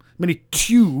tornado, mini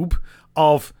tube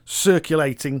of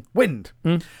circulating wind.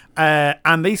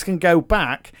 And these can go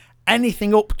back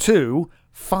anything up to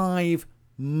 5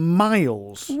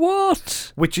 miles.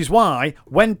 What? Which is why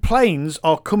when planes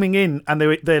are coming in and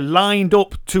they're lined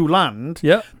up to land,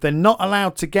 Yeah. they're not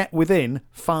allowed to get within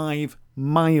 5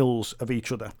 miles of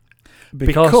each other.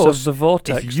 Because of the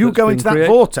vortex. If you that's go been into that created.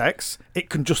 vortex, it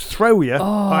can just throw you.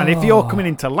 And if you're coming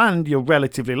into land, you're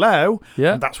relatively low.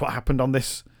 Yeah. And that's what happened on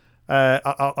this.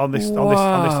 On this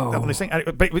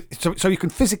thing, so you can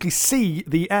physically see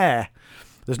the air.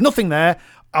 There's nothing there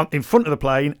in front of the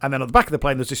plane, and then on the back of the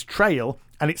plane there's this trail,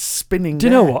 and it's spinning. Do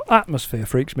you know what? Atmosphere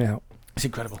freaks me out. It's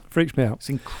incredible. Freaks me out. It's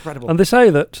incredible. And they say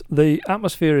that the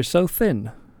atmosphere is so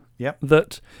thin Yep.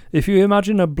 that if you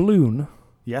imagine a balloon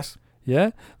Yes.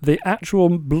 Yeah, the actual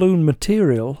balloon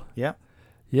material. Yeah.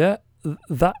 Yeah,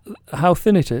 that how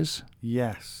thin it is.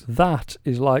 Yes. That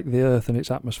is like the Earth and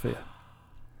its atmosphere.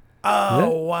 Oh, Yeah.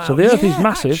 wow. So the Earth is Yeah,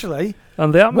 massive. Actually,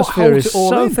 And the atmosphere holds is it all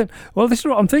so in? thin. Well, this is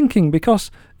what I'm thinking,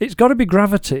 because it's got to be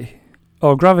gravity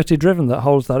or gravity driven that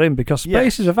holds that in, because space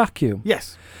Yes. is a vacuum.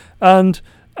 yes. And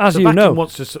as The you vacuum know,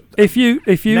 wants to if you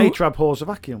nature abhors a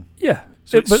vacuum. yeah.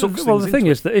 So it But sucks well, things the thing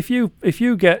into is that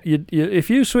if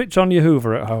you switch on your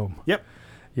Hoover at home, Yep.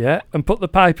 yeah, and put the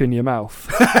pipe in your mouth,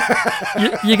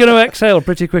 you're going to exhale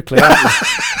pretty quickly, aren't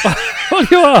you? Well,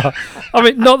 you are. I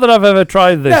mean, not that I've ever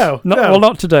tried this. No. Well,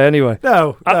 not today anyway.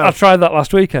 No. I tried that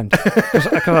last weekend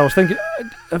because I was thinking,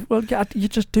 well, yeah, you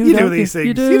just do. You do don't these things.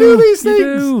 You do. You do these You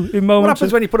things. do. In What moments.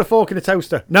 happens when you put a fork in a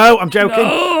toaster? No, I'm joking.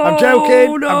 I'm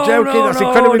joking. No, I'm joking. no, That's no,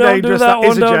 incredibly don't dangerous. Do that That is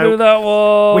one, a don't do joke. that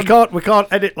one. We can't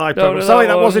edit live Don't program. do Sorry,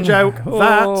 that was a one. joke.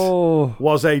 That Oh.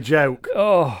 was a joke.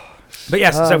 Oh. But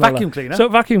yes, so Ah, well, vacuum cleaner. So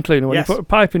vacuum cleaner, when Yes. you put a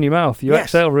pipe in your mouth, you Yes.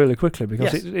 exhale really quickly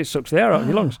because Yes. it sucks the air out of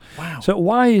your lungs. Wow. So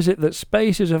why is it that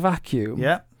space is a vacuum?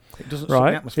 Yeah. It doesn't suck the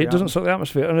Right, atmosphere it doesn't out. suck the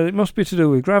atmosphere, and it must be to do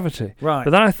with gravity. Right.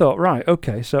 But then I thought, right,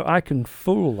 okay, so I can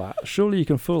fool that. Surely you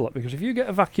can fool that, because if you get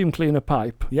a vacuum cleaner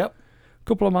pipe, Yep. a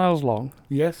couple of miles long,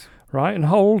 Yes. right, and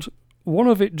hold one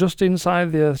of it just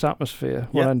inside the Earth's atmosphere,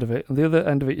 one Yep. end of it, and the other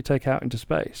end of it you take out into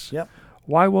space. Yep.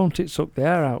 Why won't it suck the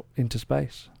air out into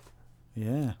space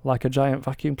Yeah. like a giant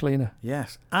vacuum cleaner?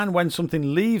 Yes. And when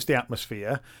something leaves the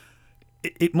atmosphere,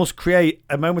 it must create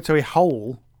a momentary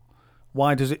hole.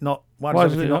 Why does it not? Why does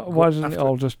doesn't everything it, not why go doesn't it after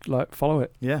all just like follow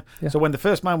it? Yeah. Yeah. So when the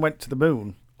first man went to the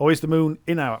moon, or is the moon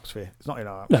in our atmosphere? It's not in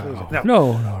our atmosphere, is it?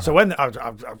 No. So when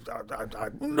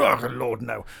oh, Lord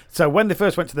no. So when they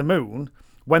first went to the moon,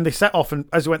 when they set off and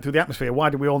as they went through the atmosphere, why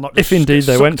did we all not? Just If indeed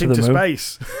get they went sucked to the into moon.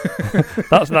 space?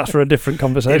 That's for a different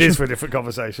conversation. It is for a different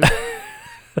conversation.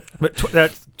 But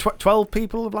 12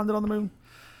 people have landed on the moon.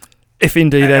 If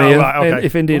indeed Oh, any, right, okay.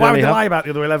 if indeed Why any would they have. lie about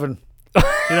the other 11? You know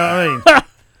what I mean?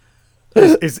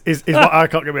 is what I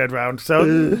can't get my head around. So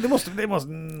they must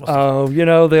have. Oh, you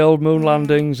know, the old moon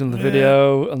landings and the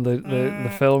video and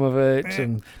the film of it.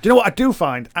 And Do you know what I do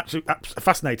find absolutely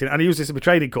fascinating? And I use this in my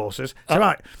training courses. So,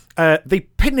 right, the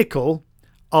pinnacle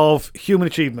of human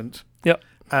achievement, Yep.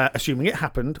 Assuming it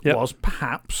happened, Yep. was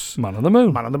perhaps Man on the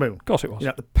Moon. Man on the Moon. Of course it was. You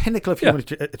know, the pinnacle of human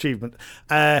achievement.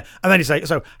 And then you say,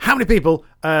 so how many people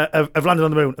have landed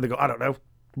on the moon? And they go, I don't know.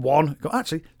 One. Go,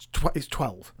 actually, it's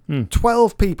 12.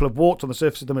 12 people have walked on the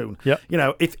surface of the moon. Yep. You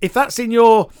know, if that's in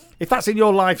your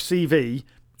life CV,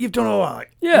 you've done all right.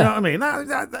 Yeah. You know what I mean?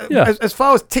 That, Yeah. as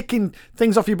far as ticking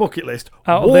things off your bucket list,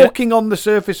 Out of walking on the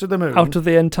surface of the moon. Out of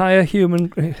the entire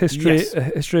human history, Yes.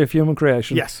 history of human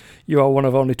creation, Yes. you are one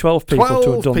of only 12 people 12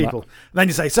 to have done people. And then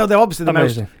you say, so they're obviously the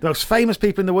Amazing. most famous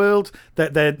people in the world.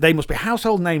 They must be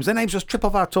household names. Their names just trip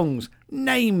off our tongues.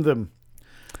 Name them.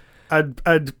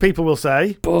 And people will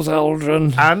say, that. Buzz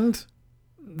Aldrin, and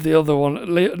the other one,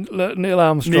 Neil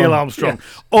Armstrong. Neil Armstrong.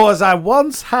 Yeah. Or as I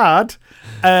once had,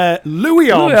 Louis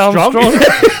Louis Armstrong.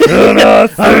 And I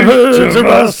think to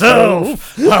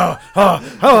myself,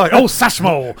 Oh,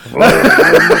 Sashmo.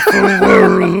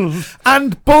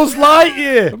 And Buzz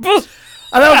Lightyear. Buzz.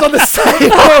 And I was on the same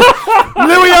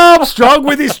Louis Armstrong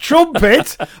with his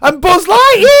trumpet and Buzz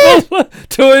Lightyear.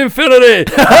 to infinity.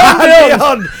 And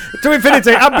beyond, to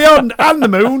infinity and beyond, and the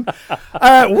moon.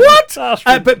 What? That's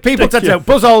But people tend to know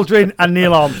Buzz Aldrin and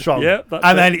Neil Armstrong. Yep, that's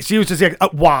and it. then it's used as the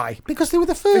why? Because they were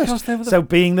the first. Because they were the- So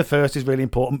being the first is really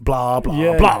important. Blah blah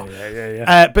blah.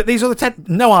 Yeah. But these other 10,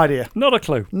 no idea. Not a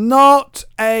clue. Not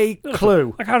a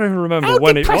clue. I can't even remember How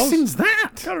when it was. depressing's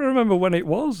that? I can't remember when it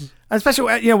was. And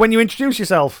especially when you introduce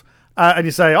yourself and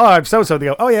you say, "Oh, I'm so-so," they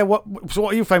go, "Oh yeah, what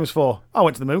are you famous for?" "I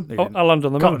went to the moon." No, you Oh, didn't. I landed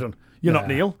on the Can't moon. have done. You're not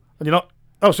Nah. Neil, and you're not.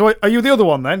 Oh, so are you the other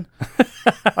one then?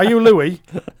 Are you Louis?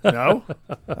 No,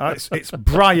 it's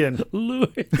Brian.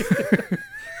 Louis.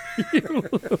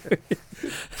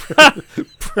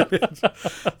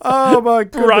 Oh my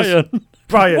goodness, Brian.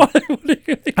 Brian.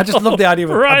 I just love the idea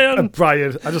of Brian. of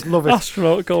Brian. I just love it.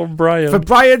 Astronaut called Brian. For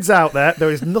Brian's out there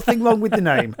is nothing wrong with the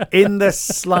name in the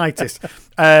slightest.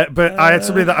 But I had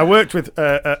somebody that I worked with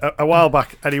a while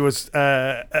back, and he was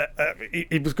going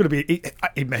to be.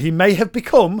 He may have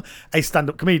become a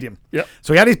stand-up comedian. Yep.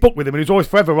 So he had his book with him, and he was always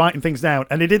forever writing things down.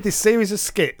 And he did this series of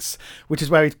skits, which is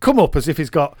where he'd come up as if he's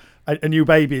got a new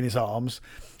baby in his arms,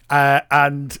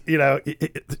 and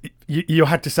you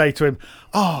had to say to him,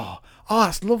 "Oh,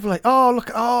 that's lovely. Oh, look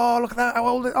at that. How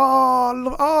old?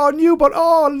 Newborn.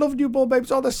 Oh, I love newborn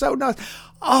babies. Oh, they're so nice.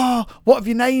 Oh, what have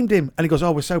you named him?" And he goes,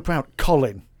 "Oh, we're so proud.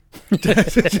 Colin." Do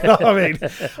you know what I mean?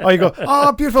 Or you go,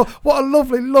 oh, beautiful. What a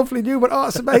lovely, lovely newborn. Oh,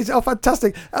 it's amazing. Oh,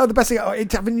 fantastic. Oh, the best thing. Oh,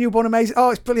 having a newborn, amazing.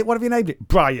 Oh, it's brilliant. What have you named it?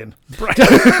 Brian.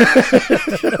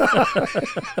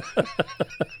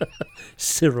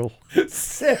 Cyril.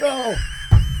 Cyril.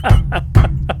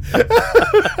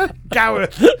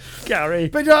 Gareth. Gary.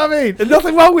 But you know what I mean? There's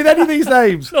nothing wrong with any of these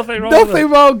names. Nothing wrong with Nothing it.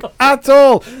 wrong at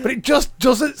all. But it just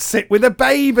doesn't sit with a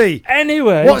baby.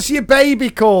 Anyway. What's your baby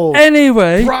called?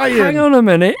 Anyway, Brian. hang on a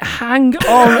minute. Hang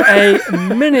on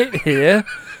a minute here.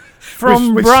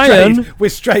 From We've Brian, strayed. We're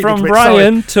strayed. from into it.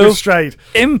 Brian Sorry. to We've strayed.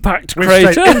 Impact We've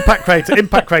Crater. strayed. Impact crater.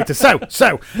 Impact crater. So,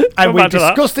 and we back to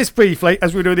that. discussed this briefly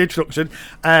as we were doing the introduction.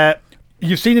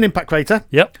 You've seen an impact crater.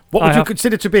 Yep. What I would you have.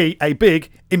 consider to be a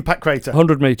big impact crater?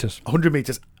 100 metres. 100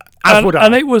 metres. As would I.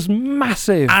 And it was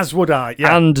massive As would I.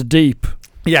 Yeah. and deep.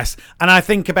 Yes, and I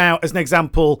think about, as an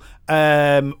example,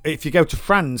 if you go to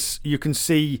France, you can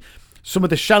see some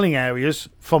of the shelling areas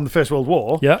from the First World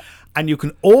War. Yeah. And you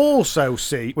can also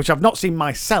see, which I've not seen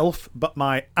myself, but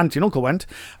my auntie and uncle went,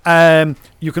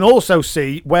 you can also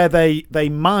see where they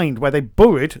mined, where they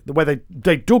buried, where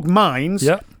they dug mines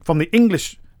Yeah. from the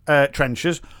English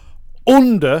trenches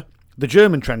under the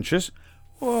German trenches,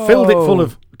 filled it full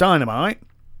of dynamite,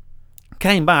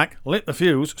 came back, lit the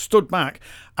fuse, stood back,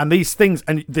 and these things,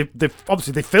 and they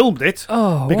obviously they filmed it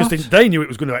because what? they knew it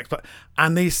was going to explode,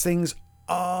 and these things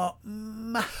are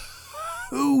massive.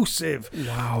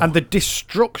 Wow. And the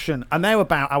destruction, and they're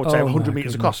about, I would say, Oh 100 my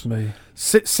metres goodness across. me.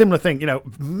 Similar thing, Yeah,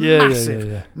 massive,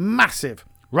 yeah. massive.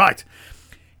 Right.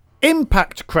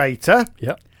 Impact crater,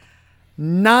 Yep.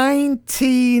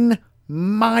 19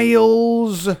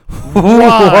 miles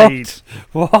wide.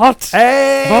 What?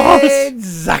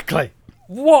 Exactly.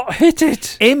 What hit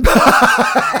it?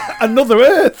 Another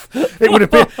Earth. It would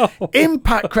appear.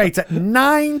 Impact crater,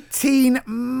 19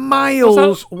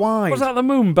 miles wide. Was that the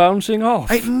moon bouncing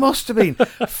off? It must have been.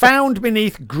 Found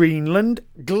beneath Greenland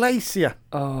Glacier.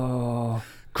 Oh.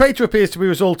 Crater appears to be a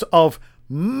result of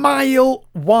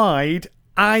mile-wide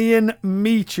iron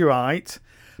meteorite,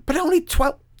 but only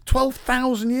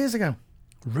 12,000 years ago.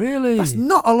 Really? That's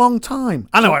not a long time.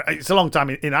 I know it's a long time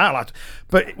in our life,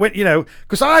 but when,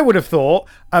 because I would have thought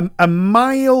a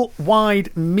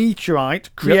mile-wide meteorite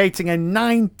creating a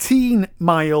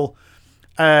 19-mile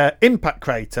impact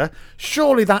crater.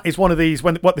 Surely that is one of these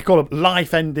what they call a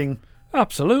life-ending.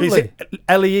 Absolutely. Is it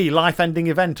LEE, life-ending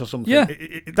event or something? Yeah.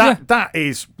 That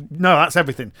is that's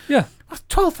everything. Yeah. That's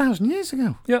 12,000 years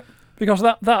ago. Yeah. Because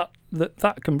that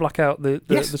can black out the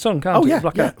sun, can't Oh it? yeah,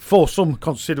 Black yeah. out For some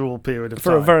considerable period of for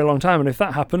time. a very long time, and if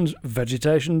that happens,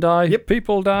 vegetation die, Yep.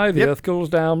 people die, the Yep. earth cools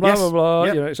down, blah Yes. blah blah.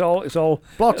 Yep. It's all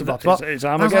Blah, blah, blah. It's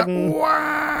I was like, Armageddon.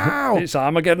 wow. It's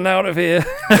Armageddon out of here.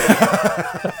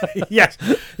 Yes,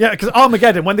 yeah. Because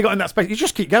Armageddon, when they got in that space, you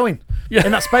just keep going. Yeah.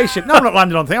 In that spaceship. No, I'm not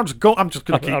landing on thing. I'm just going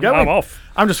to keep going. I'm off.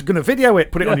 I'm just going to video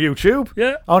it, put it on YouTube.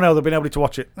 Yeah. Oh no, they've been able to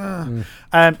watch it.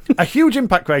 A huge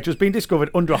impact crater has been discovered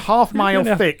under a half-mile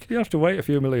thick. You have to wait a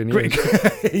few million years.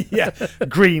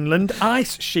 Greenland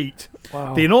ice sheet.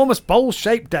 Wow. The enormous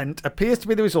bowl-shaped dent appears to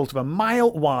be the result of a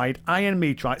mile-wide iron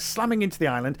meteorite slamming into the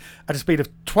island at a speed of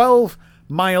 12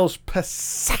 miles per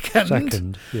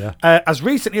second. Yeah. As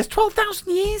recently as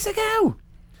 12,000 years ago.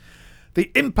 The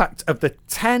impact of the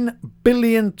 10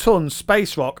 billion ton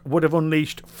space rock would have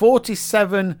unleashed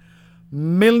 47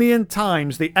 million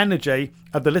times the energy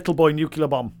of the Little Boy nuclear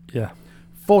bomb. Yeah.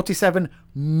 47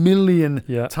 million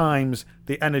Yeah. times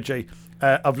the energy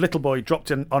of Little Boy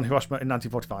dropped on Hiroshima in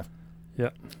 1945. Yeah.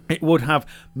 It would have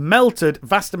melted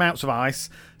vast amounts of ice,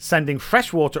 sending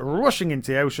fresh water rushing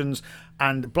into the oceans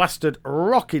and blasted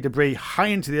rocky debris high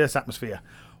into the Earth's atmosphere.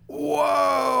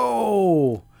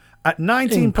 Whoa! At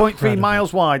 19.3 Incredible.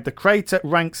 miles wide, the crater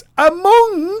ranks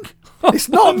among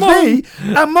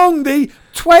the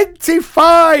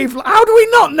 25. How do we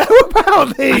not know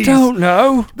about these? I don't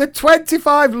know. The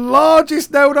 25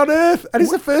 largest known on Earth, and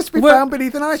it's the first to be Where- found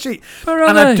beneath an ice sheet. Where are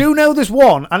And I they? do know there's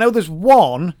one. I know there's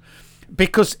one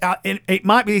because it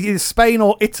might be either Spain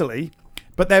or Italy,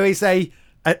 but there is a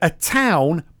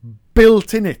town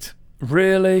built in it.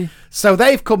 Really? So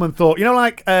they've come and thought,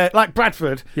 like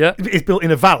Bradford Yeah. is built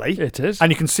in a valley. It is.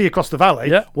 And you can see across the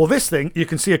valley. Yeah. Well, this thing, you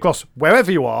can see across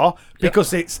wherever you are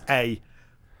because it's an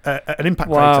impact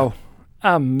Wow. crater.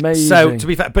 Amazing. So, to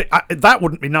be fair, but that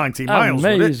wouldn't be 19 miles,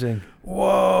 would it? Amazing.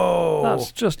 Whoa.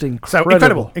 That's just So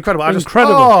incredible. incredible.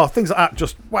 Incredible. Things like that.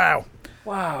 Just wow.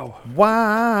 Wow.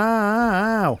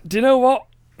 Wow. Do you know what?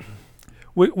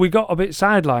 we got a bit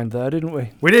sidelined there, didn't we?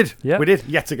 We did. Yeah. We did,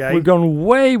 yet again. We've gone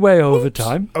way over Oops.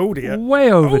 time. Oh, dear.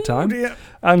 Way over Oh, time. dear.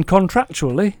 And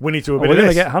contractually, We need to do a we're bit of going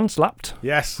to this. get hand slapped.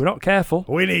 Yes. If we're not careful.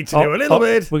 We need to do a little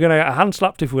bit. We're going to get hand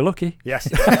slapped if we're lucky. Yes.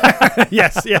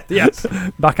 Yes, yes.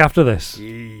 Back after this.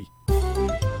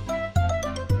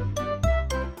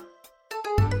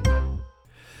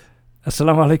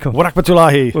 Assalamu alaikum. Wa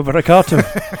rahmatullahi. Wa barakatuh.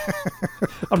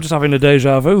 I'm just having a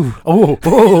deja vu. Oh,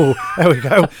 there we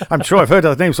go. I'm sure I've heard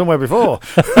that name somewhere before.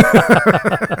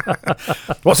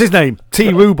 What's his name?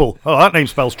 T. Ruble. Oh, that name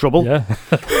spells trouble. Yeah.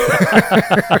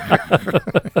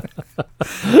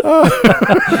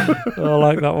 I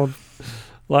like that one.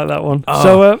 Like that one.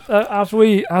 So as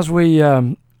we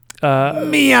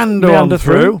Meander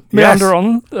through. Meander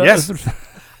on. Yes.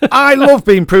 I love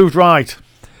being proved right.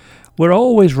 We're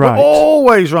always right. We're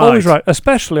always right. Always right,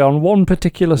 especially on one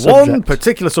particular subject. One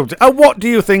particular subject. And what do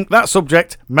you think that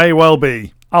subject may well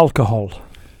be? Alcohol.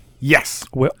 Yes.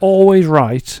 We're always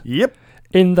right Yep.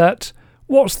 in that.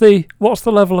 What's the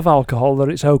level of alcohol that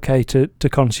it's okay to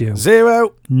consume?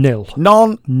 0. Nil.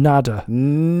 None. Nada.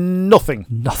 Nothing.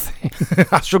 Nothing.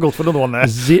 I struggled for another one there.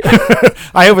 I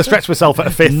I overstretched myself at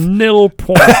a fifth. Nil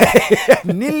point.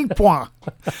 Nil point.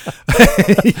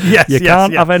 Yes, You yes,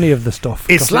 can't yes. have any of the stuff.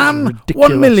 'cause it's Islam, ridiculous.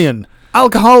 1 million.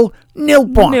 Alcohol, nil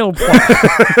point. Nil point.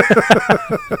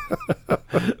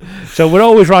 So we're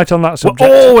always right on that subject.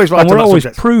 We're always right and on we're that always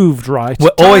subject. proved right. We're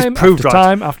always proved after right.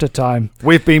 Time after time.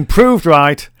 We've been proved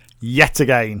right yet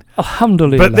again.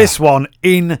 Alhamdulillah. But this one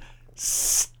in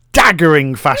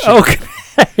staggering fashion. Okay.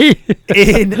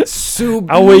 In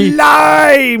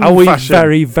sublime Are we fashion.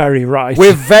 very, very right?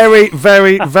 We're very,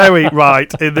 very, very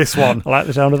right in this one. I like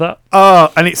the sound of that.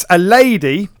 And it's a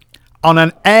lady on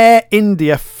an Air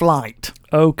India flight.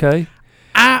 Okay.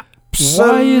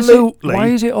 Absolutely. Why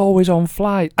is it always on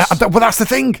flights? Well, that's the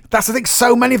thing. That's the thing.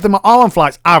 So many of them are on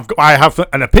flights. I have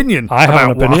an opinion. I have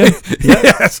an about opinion. why.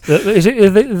 Yes. Is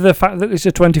it the fact that it's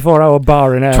a 24-hour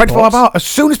bar in airports? 24 hours. As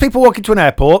soon as people walk into an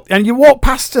airport and you walk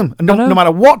past them, and I know. no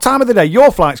matter what time of the day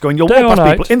your flight's going, you'll Day walk or past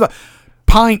night. people in the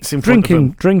pints in front of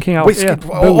them. Drinking out. Whiskey, yeah,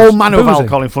 all manner of boozing.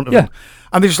 alcohol in front of Yeah. them.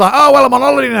 And they're just like, oh, well, I'm on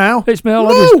holiday now. It's my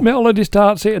holiday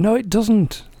starts here. No, it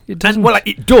doesn't. It doesn't. And, well,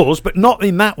 it does, but not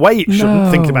in that way. It shouldn't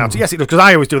No. think about it. Yes, it does, because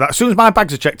I always do that. As soon as my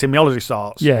bags are checked in, my holiday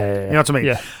starts. Yeah. You know what I mean?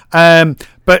 Yeah.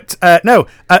 But no,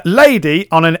 a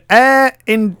lady on an Air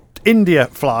India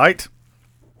flight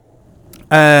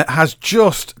has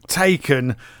just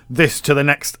taken this to the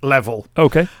next level.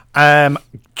 Okay.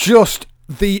 Just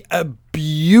the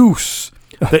abuse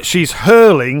that she's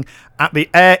hurling at the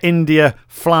Air India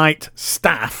flight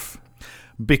staff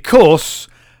because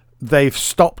they've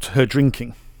stopped her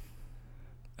drinking.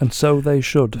 And so they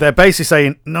should. They're basically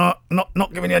saying, no,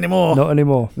 not giving you any more. Not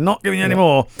anymore. Not giving you any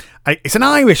more. It's an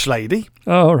Irish lady.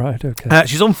 Oh, right. Okay.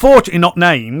 She's unfortunately not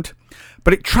named,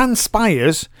 but it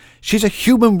transpires she's a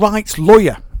human rights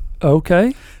lawyer.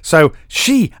 Okay. So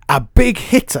she, a big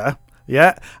hitter,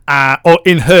 yeah, or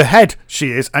in her head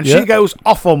she is, and Yeah. she goes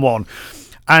off on one.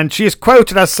 And she is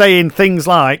quoted as saying things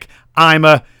like, I'm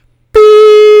a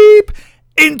beep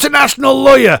international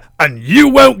lawyer, and you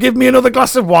won't give me another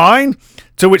glass of wine?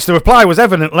 To which the reply was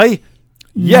evidently,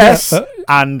 yes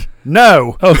and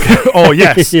no. Okay. Or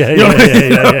yes.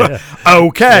 Yeah.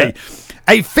 Okay.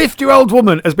 A 50-year-old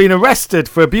woman has been arrested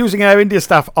for abusing Air India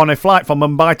staff on a flight from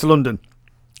Mumbai to London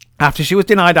after she was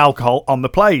denied alcohol on the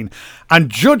plane.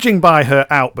 And judging by her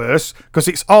outbursts, because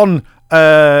it's on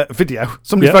video,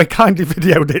 somebody's very kindly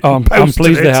videoed it. I'm posted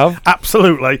pleased it. they have.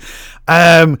 Absolutely.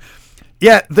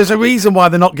 Yeah, there's a reason why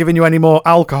they're not giving you any more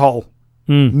alcohol,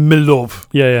 my love.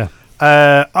 Yeah.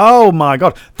 Oh my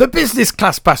God. The business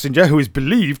class passenger, who is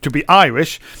believed to be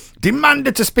Irish,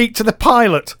 demanded to speak to the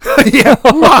pilot. Yeah,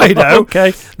 righto. Okay.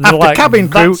 After Like, cabin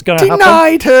crew that's gonna happen.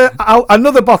 denied her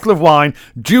another bottle of wine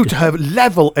due to her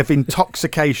level of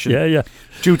intoxication. Yeah.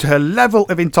 Due to her level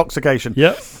of intoxication.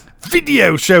 Yep.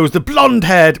 Video shows the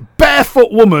blonde-haired,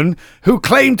 barefoot woman who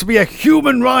claimed to be a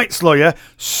human rights lawyer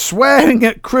swearing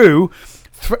at crew,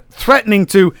 threatening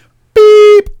to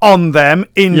beep on them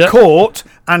in court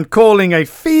and calling a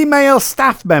female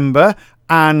staff member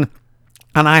and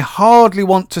I hardly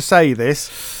want to say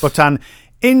this, but an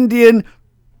Indian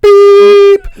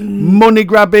beep,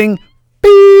 money-grabbing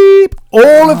beep,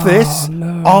 all of this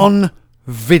on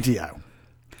video.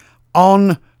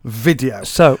 On video.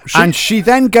 So she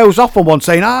then goes off on one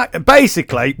saying,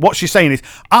 basically what she's saying is,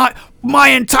 my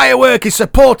entire work is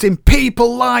supporting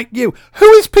people like you. Who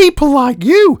is people like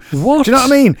you? What? Do you know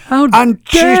what I mean? How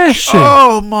dare she?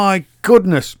 Oh my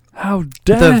goodness. How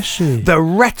dare she? The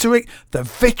rhetoric, the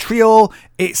vitriol,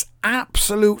 it's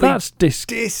absolutely That's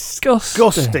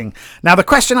disgusting. Now, the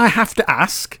question I have to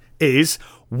ask is,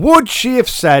 would she have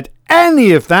said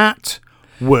any of that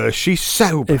were she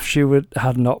sober? If she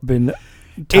had not been...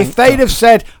 If they'd have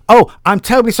said, "Oh, I'm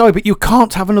terribly sorry, but you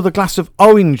can't have another glass of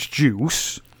orange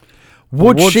juice,"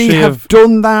 would she have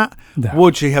done that? No.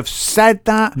 Would she have said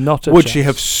that? Not a Would chance. she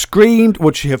have screamed?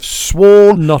 Would she have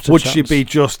sworn? Not a Would she chance. be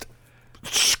just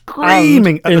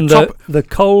screaming at in the top? the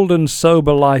cold and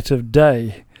sober light of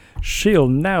day, she'll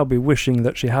now be wishing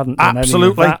that she hadn't done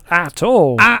Absolutely. any of that at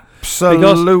all. Absolutely.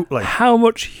 Because how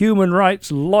much human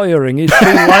rights lawyering is she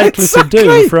likely to do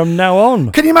Exactly. from now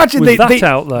on? Can you imagine with that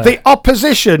out there? the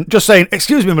opposition just saying,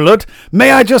 "Excuse me, my lord,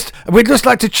 we'd just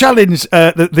like to challenge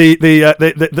the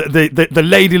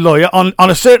lady lawyer on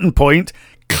a certain point."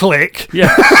 Click.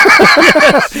 Yeah.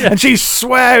 And she's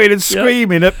swearing and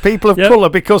screaming at people of Yep. colour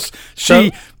because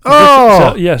she.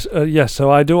 So, yes.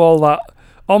 So I do all that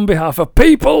on behalf of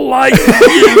people like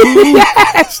you.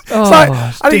 Yes! Oh, It's like,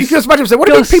 it's I think you can just imagine saying, "What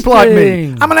do you mean people like me?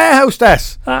 disgusting. I'm an air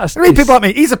hostess. That's What do you mean people like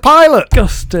me? He's a pilot.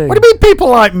 disgusting. What do you mean people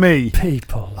like me?"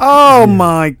 People. Oh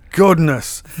my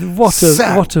goodness.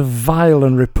 What a vile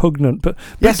and repugnant. But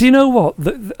Yes. do you know what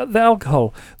the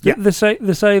alcohol? Yeah. They say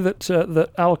that that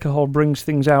alcohol brings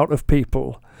things out of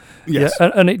people. Yes. Yeah,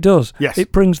 and it does. Yes.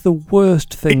 It brings the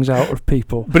worst things out of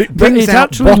people. But it brings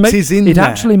out what is in it there.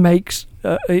 actually makes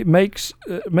makes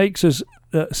us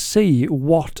see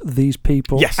what these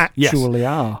people Yes, yes. actually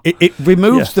are. It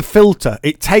removes Yeah. the filter.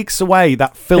 It takes away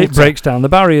that filter. It breaks down the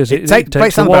barriers. It breaks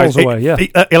takes the down walls barriers. away. Yeah.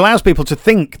 It allows people to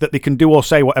think that they can do or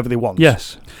say whatever they want.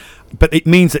 Yes. But it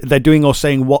means that they're doing or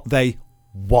saying what they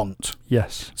want.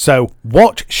 Yes. So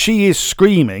what she is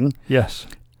screaming Yes.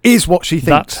 is what she thinks.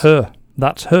 That's her.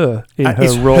 That's her in That her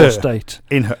is raw her. state.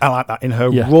 I like that. In her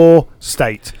Yeah. raw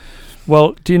state.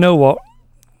 Well, do you know what?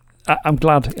 I'm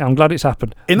glad it's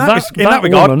happened. In that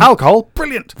regard, woman, alcohol,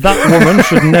 brilliant. that woman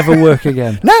should never work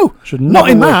again. No, Should not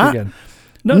never in work that. again.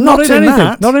 No, Not not in in anything.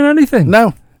 that. Not in anything.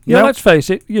 No. Yeah, no. let's face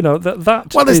it. You know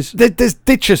that Well, is. there's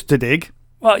ditches to dig.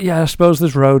 Well, yeah, I suppose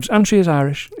there's roads, and she is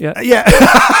Irish. Yeah. Yeah.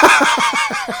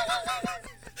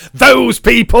 Those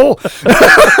people.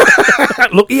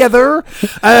 Look, Heather.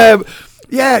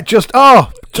 Yeah, just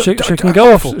She can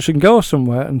go off. She can go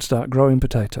somewhere and start growing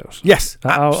potatoes. Yes,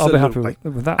 I'll be happy absolutely.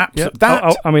 with that. Absolutely. Yeah.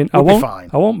 That I mean, would be fine.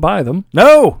 I won't buy them.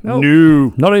 No.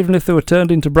 Not even if they were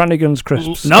turned into Brannigan's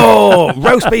crisps. No,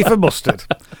 roast beef and mustard.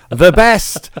 The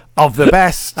best of the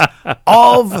best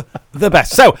of the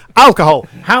best. So, alcohol.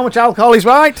 How much alcohol is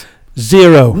right?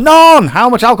 0. None. How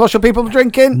much alcohol should people be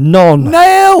drinking? None.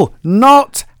 Nil.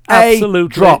 Not Absolutely a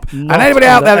drop. And not anybody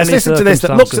out there that's under any listening to this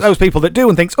that looks at circumstances. those people that do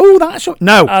and thinks, "Oh, that's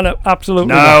no." I know, absolutely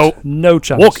No. not. No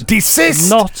chance. Walk, desist,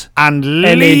 Not and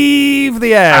any leave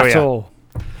the area. at all.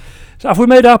 So have we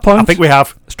made our point? I think we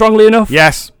have. Strongly enough?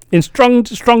 Yes. In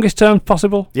strongest terms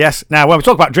possible? Yes. Now, when we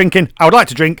talk about drinking, I would like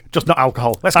to drink, just not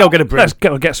alcohol. Let's go get a brew. Let's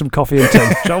go get some coffee and tea,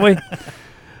 shall we?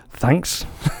 Thanks.